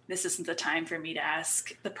 but this isn't the time for me to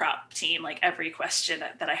ask the prop team every question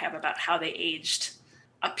that I have about how they aged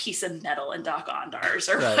a piece of metal in Dok-Ondar's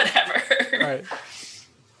or Right. whatever. Right.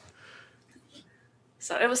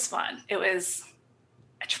 So it was fun. It was,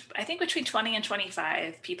 I think, between 20 and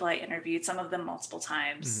 25 people I interviewed, some of them multiple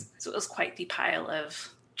times. So it was quite the pile of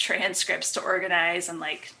transcripts to organize and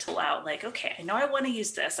like to allow, like, okay, I know I want to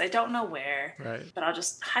use this. I don't know where, Right. but I'll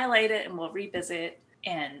just highlight it and we'll revisit.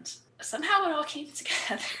 And somehow it all came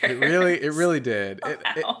together. It really did.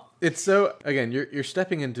 It's so, again, you're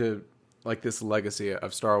stepping into like this legacy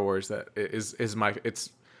of Star Wars that is it's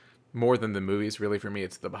more than the movies, really. For me,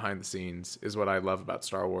 it's the behind the scenes is what I love about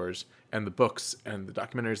Star Wars, and the books and the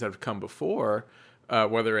documentaries that have come before,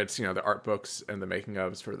 whether it's, you know, the art books and the making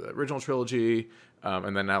ofs for the original trilogy,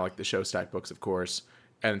 and then now like the show stack books, of course.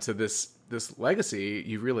 And so this legacy,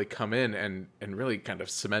 you really come in and really kind of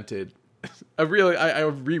cemented. I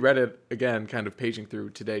reread it again, kind of paging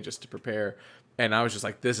through today just to prepare, and I was just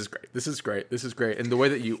like, this is great. And the way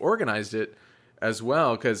that you organized it as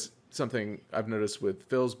well, because something I've noticed with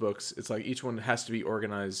Phil's books, it's like each one has to be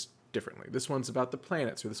organized differently. This one's about the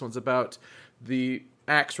planets, or this one's about the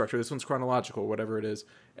act structure, this one's chronological, whatever it is.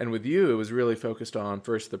 And with you, it was really focused on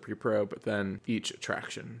first the pre-pro, but then each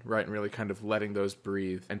attraction, right? And really kind of letting those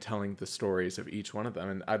breathe and telling the stories of each one of them.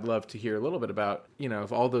 And I'd love to hear a little bit about, you know,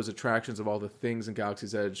 of all those attractions, of all the things in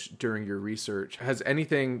Galaxy's Edge during your research. Has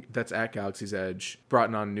anything that's at Galaxy's Edge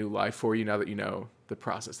brought on new life for you now that you know the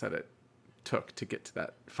process that it took to get to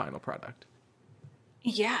that final product?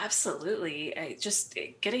 Yeah, absolutely. Just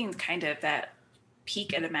getting kind of that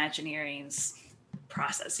peek at Imagineering's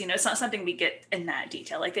process. You know, it's not something we get in that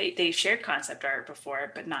detail. Like they shared concept art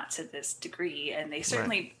before, but not to this degree. And they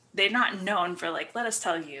certainly, they're not known for like, let us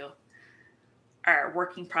tell you our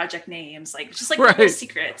working project names, like just like little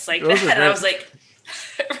secrets like that. And I was like,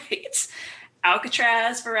 right.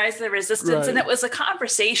 Alcatraz for Rise of the Resistance. Right. And it was a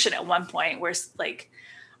conversation at one point where like,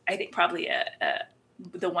 I think probably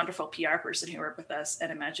the wonderful PR person who worked with us at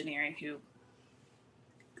Imagineering, who,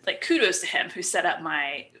 like, kudos to him, who set up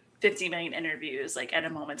my 50 million interviews, like, at a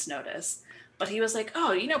moment's notice. But he was like,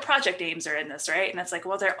 oh, you know, project names are in this, right? And it's like,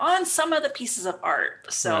 well, they're on some of the pieces of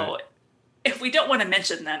art. So if we don't want to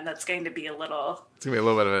mention them, that's going to be it's going to be a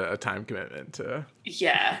little bit of a time commitment to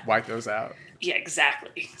wipe those out. Yeah,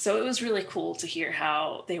 exactly. So it was really cool to hear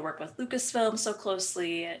how they work with Lucasfilm so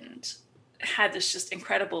closely and had this just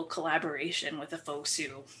incredible collaboration with the folks who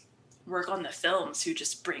work on the films, who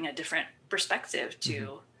just bring a different perspective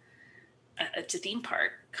to theme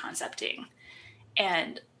park concepting.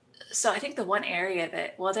 And so I think the one area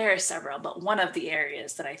that, well, there are several, but one of the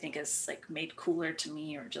areas that I think is like made cooler to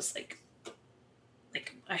me, or just like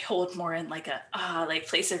I hold more in like a like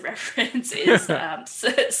place of reference, is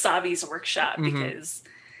Savi's workshop, because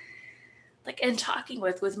like in talking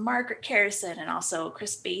with Margaret Carrison and also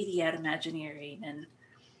Chris Beatty at Imagineering and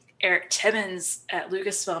Eric Timmons at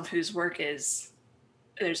Lucasfilm, whose work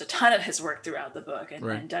there's a ton of his work throughout the book,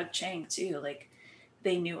 and Doug Chang too. Like,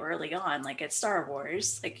 they knew early on, like, at Star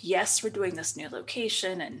Wars, like, yes, we're doing this new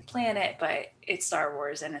location and planet, but it's Star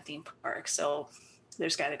Wars and a theme park, so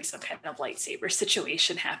there's got to be some kind of lightsaber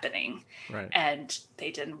situation happening. Right. And they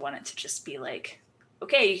didn't want it to just be like,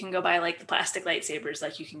 okay, you can go buy like the plastic lightsabers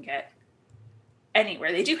like you can get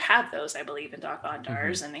anywhere. They do have those, I believe, in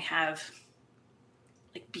Dok-Ondar's, and they have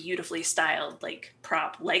like beautifully styled like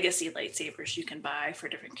prop legacy lightsabers you can buy for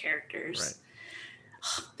different characters. Right.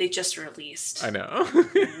 They just released, I know,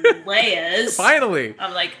 Leia's. Finally.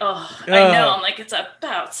 I'm like, I know. I'm like, it's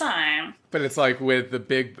about time. But it's like with the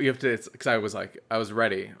big, you have to, because I was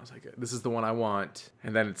ready. I was like, this is the one I want.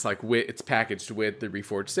 And then it's like, it's packaged with the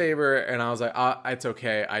Reforged Saber. And I was like, it's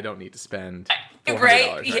okay. I don't need to spend $400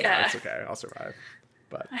 right now. It's okay. I'll survive.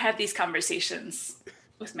 But I have these conversations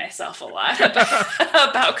with myself a lot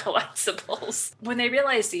about collectibles. When they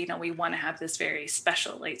realized, you know, we want to have this very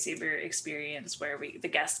special lightsaber experience where the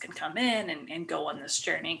guests can come in and go on this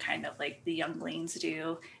journey, kind of like the younglings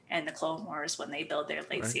do, and the Clone Wars when they build their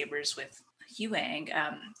lightsabers with Huyang.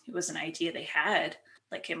 It was an idea they had,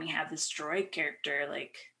 like, can we have this droid character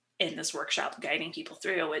like in this workshop guiding people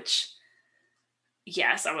through, which,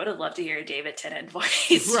 yes, I would have loved to hear a David Tennant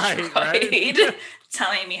voice droid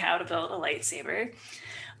telling me how to build a lightsaber.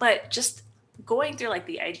 But just going through like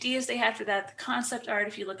the ideas they had for that, the concept art,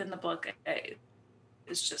 if you look in the book,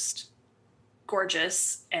 is just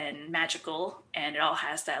gorgeous and magical, and it all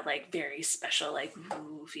has that like very special like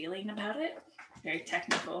woo feeling about it. Very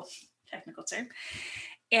technical term.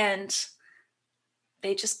 And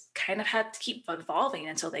they just kind of had to keep evolving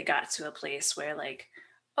until they got to a place where like,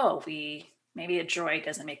 maybe a droid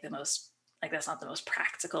doesn't make the most, like, that's not the most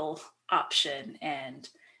practical option. And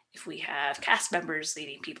if we have cast members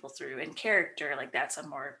leading people through in character, like, that's a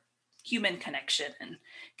more human connection and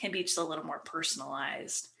can be just a little more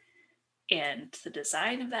personalized. And the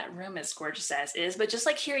design of that room is gorgeous as is, but just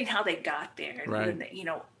like hearing how they got there, and Right. you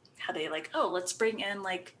know, how they like, oh, let's bring in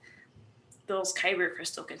like those Kyber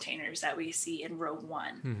crystal containers that we see in row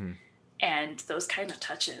one. Mm-hmm. And those kind of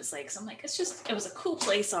touches, like, so I'm like, it was a cool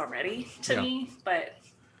place already to me, but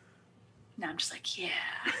now I'm just like, yeah.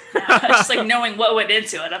 Now, just like knowing what went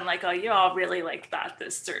into it, I'm like, oh, you all really like thought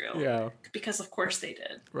this through. Yeah. Because of course they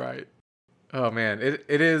did. Right. Oh man,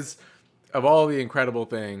 it is, of all the incredible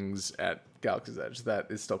things at Galaxy's Edge,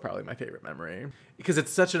 that is still probably my favorite memory, because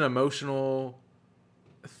it's such an emotional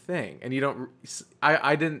thing, and you don't.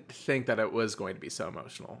 I didn't think that it was going to be so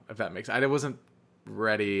emotional. If that makes, I wasn't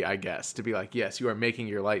ready, I guess, to be like, yes, you are making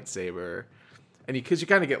your lightsaber, and because you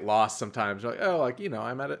kind of get lost sometimes. You're like, oh, like, you know,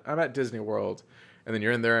 I'm at Disney World, and then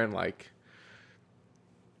you're in there and like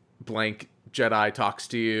blank Jedi talks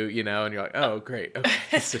to you, you know, and you're like, oh, great,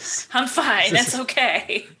 okay, I'm fine. That's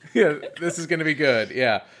okay. Yeah, this is gonna be good.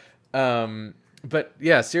 Yeah. But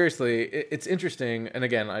yeah, seriously, it's interesting. And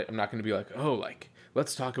again, I'm not going to be like, oh, like,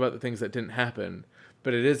 let's talk about the things that didn't happen.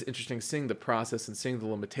 But it is interesting seeing the process and seeing the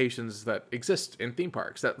limitations that exist in theme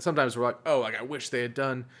parks. That sometimes we're like, oh, like, I wish they had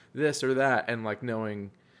done this or that. And like knowing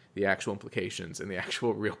the actual implications and the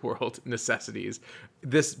actual real world necessities.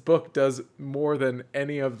 This book does more than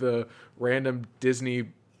any of the random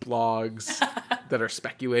Disney blogs that are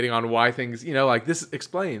speculating on why things, you know, like, this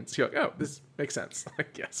explains. You're like, oh, this makes sense.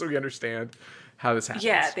 Like, yeah, so we understand how this happens.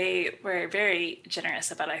 Yeah, they were very generous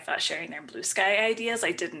about, I thought, sharing their blue sky ideas.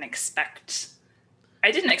 I didn't expect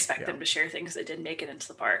them to share things that didn't make it into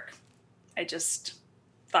the park. I just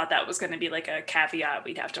thought that was going to be like a caveat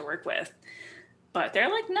we'd have to work with. But they're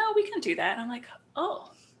like, no, we can do that. And I'm like,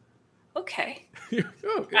 oh, okay.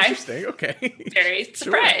 Oh, interesting. Okay. Very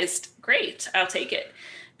surprised. Sure. Great. I'll take it.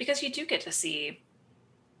 Because you do get to see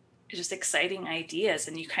just exciting ideas,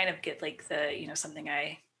 and you kind of get like the, you know, something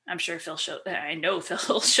I'm sure I know Phil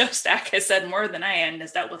Shostak has said more than I am,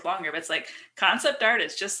 has dealt with longer, but it's like concept art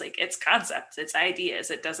is just like, it's concepts, it's ideas.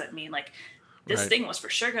 It doesn't mean like this thing was for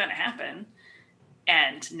sure going to happen.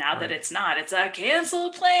 And now that it's not, it's a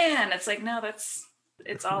canceled plan. It's like, no,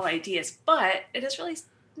 it's all ideas, but it is really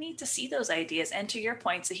neat to see those ideas. And to your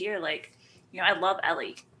point, to hear, like, you know, I love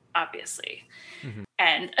Ellie, obviously. Mm-hmm.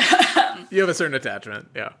 And you have a certain attachment.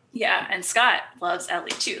 Yeah. Yeah. And Scott loves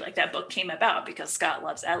Ellie too. Like, that book came about because Scott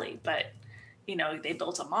loves Ellie, but, you know, they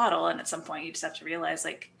built a model, and at some point you just have to realize,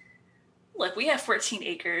 like, look, we have 14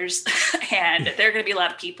 acres and there are going to be a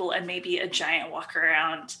lot of people, and maybe a giant walk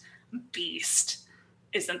around beast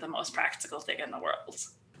isn't the most practical thing in the world.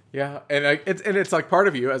 Yeah. And it's like part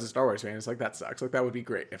of you as a Star Wars fan, it's like, that sucks. Like, that would be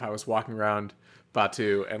great if I was walking around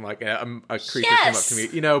Batuu and like a creature came up to me,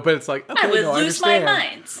 you know, but it's like, okay, I would lose my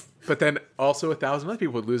mind. But then also 1,000 other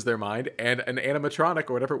people would lose their mind, and an animatronic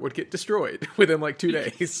or whatever would get destroyed within like 2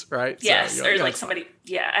 days, right? Yes, so, or like somebody,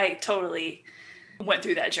 I totally went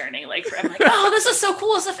through that journey. Like, I'm like, oh, this is so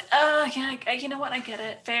cool. Stuff. Yeah, you know what? I get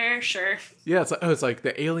it. Fair, sure. Yeah, it's like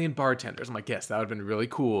the alien bartenders. I'm like, yes, that would have been really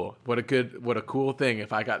cool. What a cool thing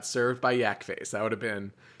if I got served by Yak Face. That would have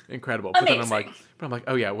been incredible. Amazing. But I'm like,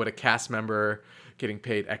 oh yeah, would a cast member getting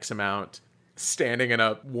paid X amount, standing in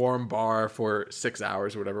a warm bar for 6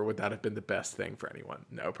 hours or whatever, would that have been the best thing for anyone?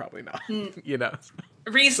 No, probably not. You know,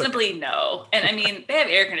 reasonably no. And I mean, they have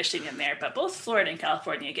air conditioning in there, but both Florida and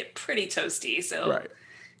California get pretty toasty. So, right.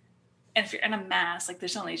 And if you're in a mass, like,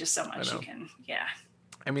 there's only just so much you can. Yeah.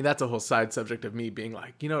 I mean, that's a whole side subject of me being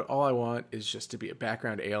like, you know, all I want is just to be a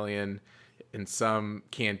background alien in some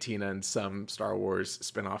cantina in some Star Wars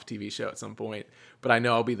spinoff TV show at some point. But I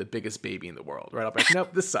know I'll be the biggest baby in the world, right? I'll be like, nope,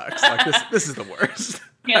 this sucks. Like, this is the worst.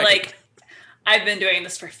 You're like, I've been doing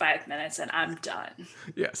this for 5 minutes and I'm done.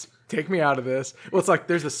 Yes. Take me out of this. Well, it's like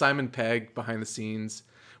there's the Simon Pegg behind the scenes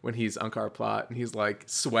when he's Unkar Plot and he's like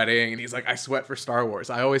sweating and he's like, I sweat for Star Wars.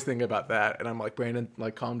 I always think about that. And I'm like, Brandon,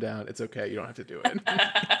 like, calm down. It's okay. You don't have to do it.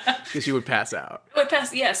 Because you would pass out.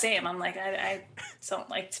 Yeah, same. I'm like, I don't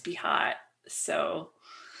like to be hot. So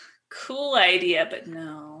cool idea, but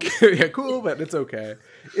no. Yeah, cool, but it's okay.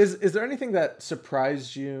 Is there anything that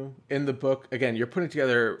surprised you in the book? Again, you're putting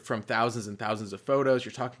together from thousands and thousands of photos.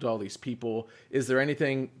 You're talking to all these people. Is there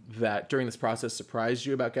anything that during this process surprised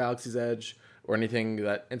you about Galaxy's Edge, or anything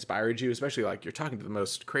that inspired you? Especially like you're talking to the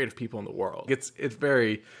most creative people in the world. It's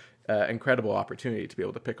very incredible opportunity to be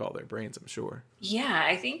able to pick all their brains, I'm sure. Yeah,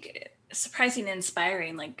 I think surprising and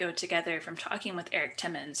inspiring like go together from talking with Eric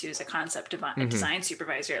Timmons, who's a concept design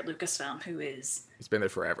supervisor at Lucasfilm, he's been there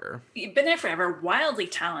forever. Wildly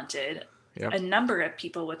talented. Yep. A number of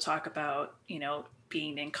people would talk about, you know,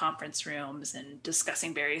 being in conference rooms and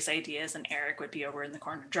discussing various ideas, and Eric would be over in the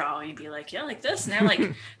corner drawing and be like, yeah, like this. And they're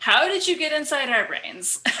like, how did you get inside our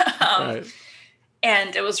brains? Right.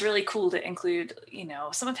 And it was really cool to include,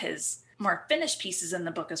 some of his more finished pieces in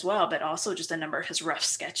the book as well, but also just a number of his rough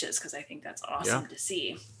sketches, because I think that's awesome to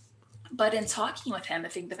see. But in talking with him, I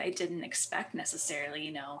think that I didn't expect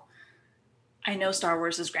necessarily, I know Star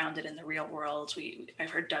Wars is grounded in the real world.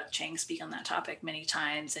 I've heard Doug Chiang speak on that topic many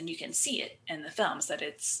times, and you can see it in the films that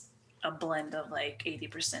it's a blend of like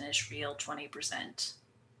 80%-ish real, 20%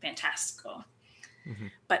 fantastical. Mm-hmm.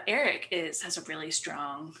 But Eric has a really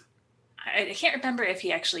strong, I can't remember if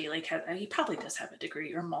he actually he probably does have a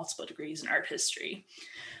degree or multiple degrees in art history,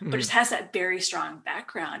 but just has that very strong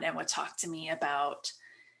background and would talk to me about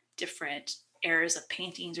different eras of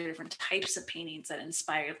paintings or different types of paintings that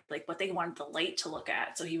inspired like what they wanted the light to look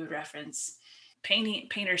at. So he would reference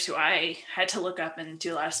painters who I had to look up and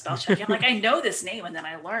do a lot of spell checking. I'm like, I know this name, and then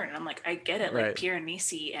I learn, and I'm like, I get it, like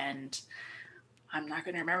Piranesi, and I'm not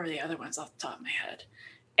going to remember the other ones off the top of my head.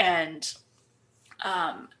 And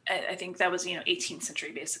I think that was 18th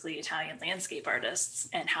century basically Italian landscape artists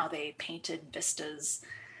and how they painted vistas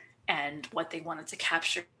and what they wanted to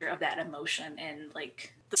capture of that emotion and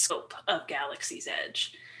like the scope of Galaxy's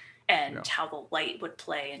Edge, and how the light would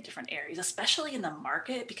play in different areas, especially in the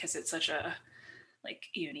market, because it's such a like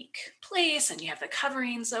unique place and you have the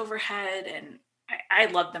coverings overhead. And I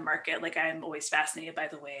love the market. Like, I'm always fascinated by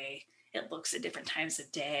the way it looks at different times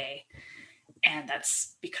of day. And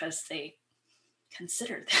that's because they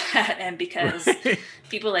considered that, and because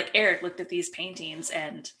people like Eric looked at these paintings,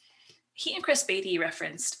 and he and Chris Beatty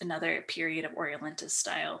referenced another period of Orientалist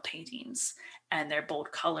style paintings and their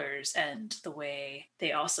bold colors and the way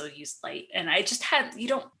they also used light. And I just had,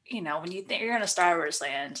 when you think you're in a Star Wars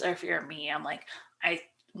land, or if you're me, I'm like, I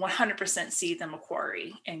 100% see the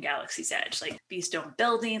Macquarie in Galaxy's Edge, like these dome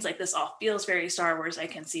buildings, like this all feels very Star Wars. I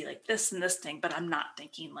can see like this and this thing, but I'm not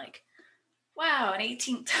thinking like, wow, an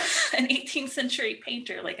 18th century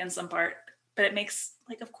painter, like in some part, but it makes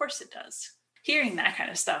like, of course it does. Hearing that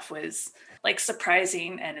kind of stuff was like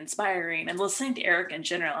surprising and inspiring, and listening to Eric in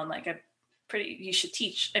general, I'm like, you should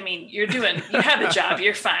teach. I mean, you have a job,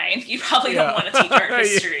 you're fine. You probably don't want to teach art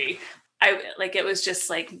history. It was just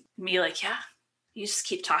like me, like, yeah, you just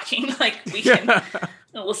keep talking. Like, we can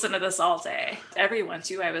listen to this all day. Everyone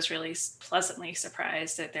too, I was really pleasantly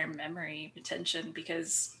surprised at their memory retention,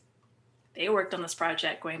 because they worked on this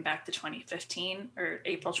project going back to 2015 or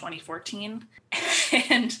April 2014.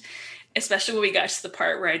 And especially when we got to the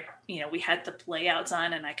part where we had the layouts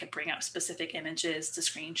on and I could bring up specific images to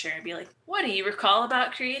screen share and be like, what do you recall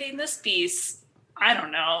about creating this piece? I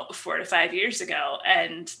don't know, 4 to 5 years ago.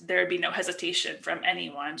 And there would be no hesitation from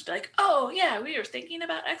anyone to be like, oh yeah, we were thinking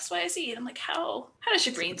about XYZ. And I'm like, how does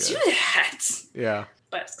your brain do that? Yeah.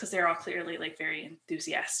 But it's because they're all clearly like very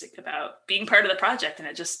enthusiastic about being part of the project, and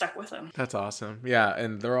it just stuck with them. That's awesome. Yeah.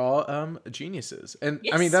 And they're all geniuses. And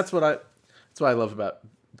yes. I mean, that's what I love about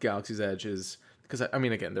Galaxy's Edge, is because I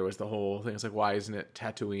mean, again, there was the whole thing. It's like, why isn't it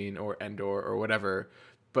Tatooine or Endor or whatever?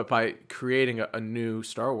 But by creating a new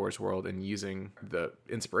Star Wars world and using the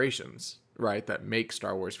inspirations, right, that make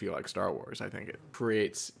Star Wars feel like Star Wars, I think it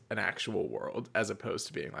creates an actual world, as opposed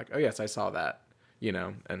to being like, oh yes, I saw that,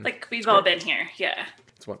 and like we've all been here. Yeah.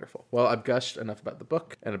 It's wonderful. Well, I've gushed enough about the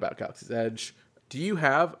book and about Galaxy's Edge. Do you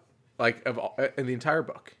have, like, in the entire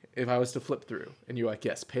book, if I was to flip through and you're like,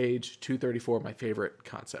 yes, page 234, my favorite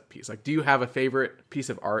concept piece, like, do you have a favorite piece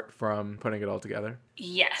of art from putting it all together?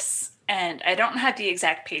 Yes. And I don't have the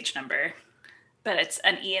exact page number, but it's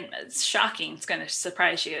it's shocking. It's going to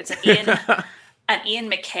surprise you. It's an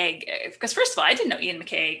Ian McCaig. Because first of all, I didn't know Ian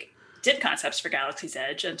McCaig did concepts for Galaxy's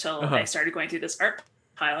Edge until I started going through this art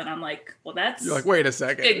pile, and I'm like, well, you're like, wait a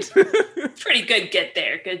second. Pretty good get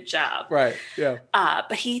there. Good job. Right. Yeah.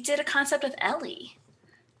 But he did a concept of Ellie.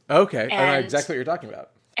 Okay. I know exactly what you're talking about.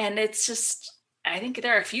 And it's just, I think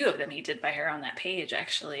there are a few of them he did by her on that page,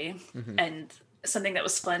 actually. Mm-hmm. And something that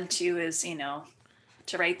was fun too is,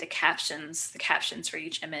 to write the captions for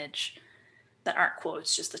each image that aren't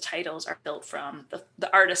quotes, just the titles are built from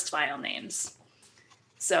the artist file names.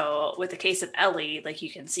 So with the case of Ellie, like, you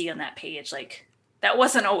can see on that page, like, that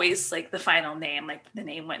wasn't always like the final name, like the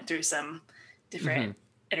name went through some different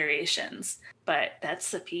iterations, but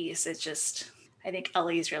that's the piece. It's just, I think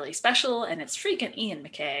Ellie's really special, and it's freaking Ian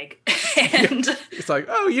McCaig. And it's like,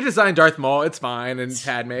 oh, you designed Darth Maul, it's fine, and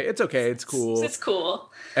Padme, it's okay, it's cool. It's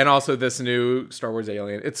cool. And also this new Star Wars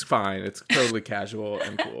alien, it's fine, it's totally casual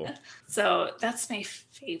and cool. So that's my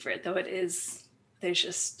favorite, though there's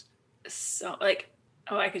just so, like,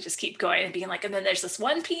 oh, I could just keep going and being like, and then there's this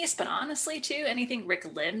one piece, but honestly, too, anything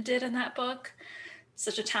Rick Lim did in that book,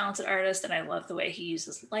 such a talented artist, and I love the way he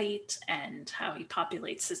uses light and how he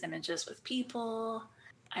populates his images with people.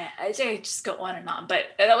 I just go on and on, but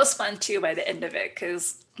that was fun too by the end of it,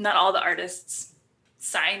 because not all the artists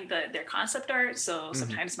signed their concept art, so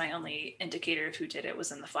sometimes my only indicator of who did it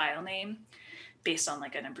was in the file name, based on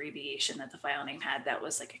like an abbreviation that the file name had that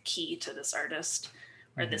was like a key to this artist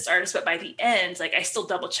or this artist. But by the end, like I still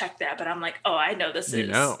double checked that, but I'm like, oh, I know this is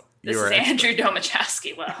Andrew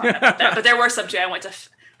Domachowski. Well, I don't know about that, but there were some too.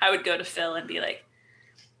 I would go to Phil and be like,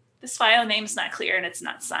 this file name's not clear and it's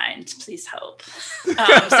not signed. Please help. So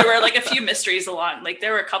there were like a few mysteries along. Like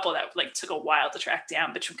there were a couple that like took a while to track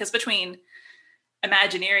down, because between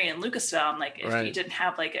Imagineering and Lucasfilm, like if you didn't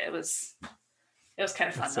have like it was kind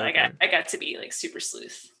of fun. So I got to be like super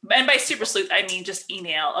sleuth. And by super sleuth, I mean just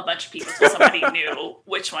email a bunch of people so somebody knew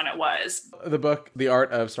which one it was. The book, The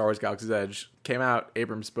Art of Star Wars Galaxy's Edge, came out.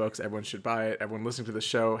 Abrams Books. Everyone should buy it. Everyone listening to the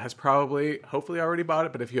show has hopefully already bought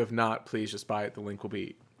it. But if you have not, please just buy it. The link will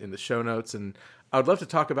be in the show notes. And I would love to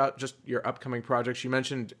talk about just your upcoming projects. You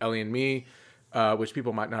mentioned Ellie and Me, which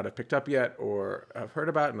people might not have picked up yet or have heard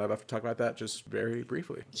about, and I'd love to talk about that just very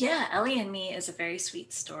briefly. Yeah, Ellie and Me is a very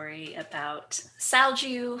sweet story about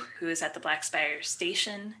Salju, who is at the Black Spire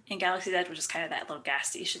station in Galaxy's Edge, which is kind of that little gas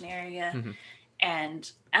station area, and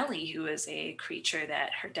Ellie, who is a creature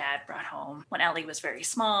that her dad brought home when Ellie was very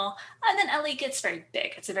small, and then Ellie gets very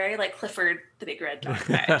big. It's a very like Clifford the Big Red Dog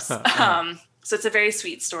vibes. So it's a very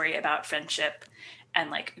sweet story about friendship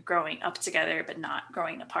and like growing up together but not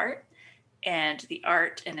growing apart. And the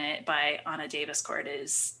art in it by Anna Davis-Court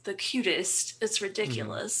is the cutest. It's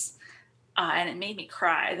ridiculous. And it made me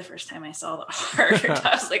cry the first time I saw the art.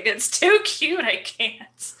 I was like, it's too cute. I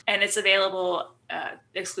can't. And it's available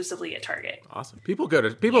exclusively at Target. Awesome. People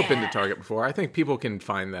have been to Target before. I think people can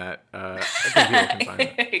find that. I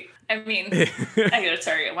mean, I go to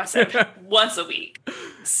Target once a week.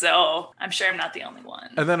 So I'm sure I'm not the only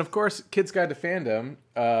one. And then, of course, Kid's Guide to Fandom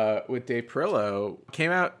with Dave Perillo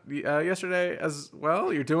came out yesterday as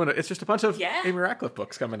well. You're doing it. It's just a bunch of Amy Ratcliffe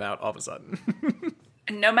books coming out all of a sudden.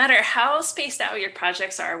 No matter how spaced out your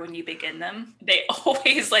projects are when you begin them, they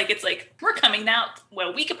always it's like we're coming out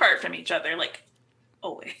a week apart from each other, like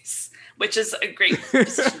always, which is a great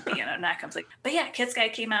position to be in. And that comes but yeah, Kid's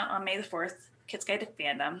Guide came out on May the 4th, Kid's Guide to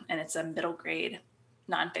Fandom, and it's a middle grade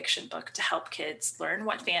nonfiction book to help kids learn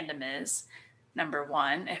what fandom is. Number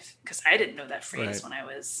one, because I didn't know that phrase I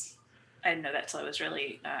didn't know that till I was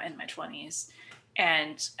really in my 20s,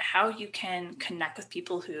 and how you can connect with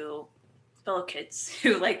people fellow kids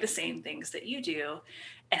who like the same things that you do,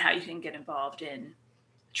 and how you can get involved in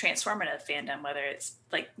transformative fandom, whether it's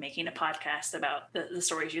like making a podcast about the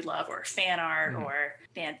stories you love, or fan art, or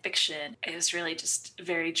fan fiction. It was really just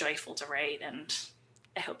very joyful to write, and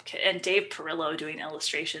I hope and Dave Perillo doing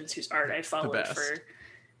illustrations, whose art I followed for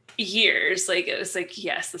years. It was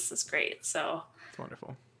yes, this is great. So it's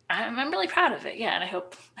wonderful. I'm really proud of it. Yeah, and I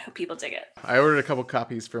hope people dig it. I ordered a couple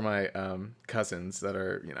copies for my cousins that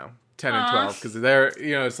are 10 and 12, because they're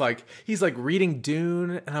it's like he's like reading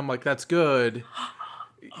Dune, and I'm like, that's good.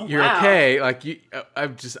 You're okay.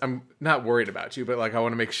 I'm not worried about you, but I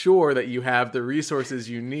want to make sure that you have the resources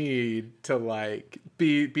you need to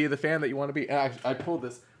be the fan that you want to be. And I pulled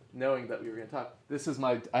this knowing that we were going to talk. This is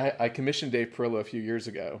I commissioned Dave Perillo a few years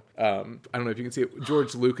ago. I don't know if you can see it.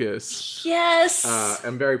 George Lucas. Yes.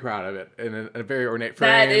 I'm very proud of it. In a very ornate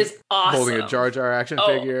frame. That is awesome. Holding a Jar Jar action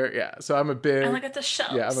figure. Yeah. So I'm a big. And look at the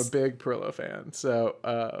shelves. Yeah, I'm a big Perillo fan. So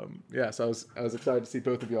so I was excited to see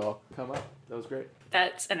both of y'all come up. That was great.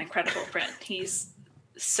 That's an incredible print. He's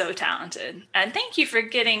so talented. And thank you for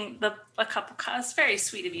getting a couple. It's very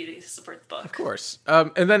sweet of you to support the book. Of course.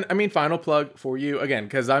 And then, final plug for you, again,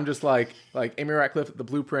 because I'm just like Amy Ratcliffe, the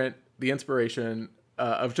blueprint, the inspiration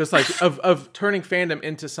of just of turning fandom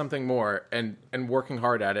into something more and working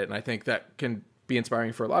hard at it. And I think that can be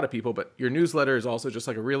inspiring for a lot of people. But your newsletter is also just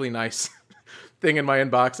a really nice thing in my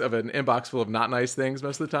inbox, of an inbox full of not nice things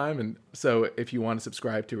most of the time. And so if you want to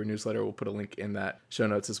subscribe to her newsletter, we'll put a link in that show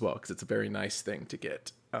notes as well, because it's a very nice thing to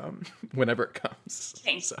get whenever it comes.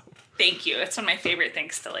 Thank you. It's one of my favorite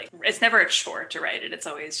things to it's never a chore to write it. It's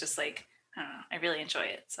always just I don't know, I really enjoy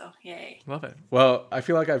it. So yay. Love it. Well, I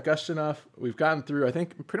feel like I've gushed enough. We've gotten through, I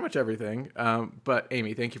think, pretty much everything. But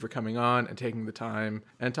Amy, thank you for coming on and taking the time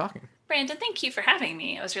and talking. Brandon, thank you for having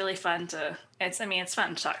me. It was really fun it's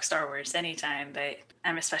fun to talk Star Wars anytime, but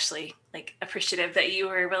I'm especially appreciative that you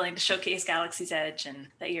were willing to showcase Galaxy's Edge, and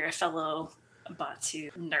that you're a fellow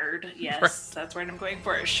Batuu nerd. Yes, that's what I'm going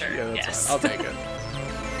for. Sure. Yeah, yes. Fine. I'll take it.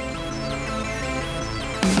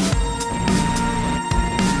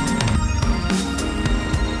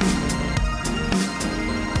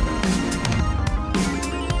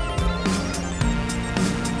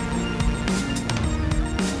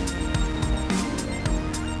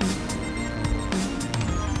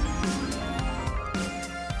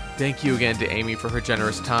 Thank you again to Amy for her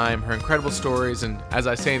generous time, her incredible stories, and, as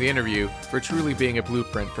I say in the interview, for truly being a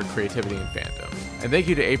blueprint for creativity and fandom. And thank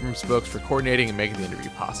you to Abrams Books for coordinating and making the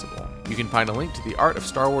interview possible. You can find a link to The Art of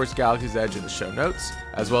Star Wars Galaxy's Edge in the show notes,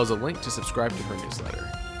 as well as a link to subscribe to her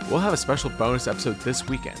newsletter. We'll have a special bonus episode this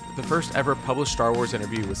weekend, the first ever published Star Wars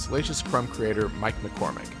interview with Salacious Crumb creator Mike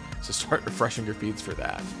McCormick, so start refreshing your feeds for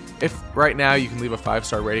that. If right now you can leave a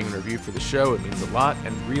 5-star rating and review for the show, it means a lot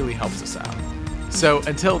and really helps us out. So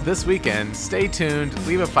until this weekend, stay tuned,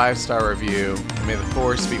 leave a 5-star review, and may the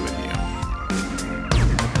Force be with you.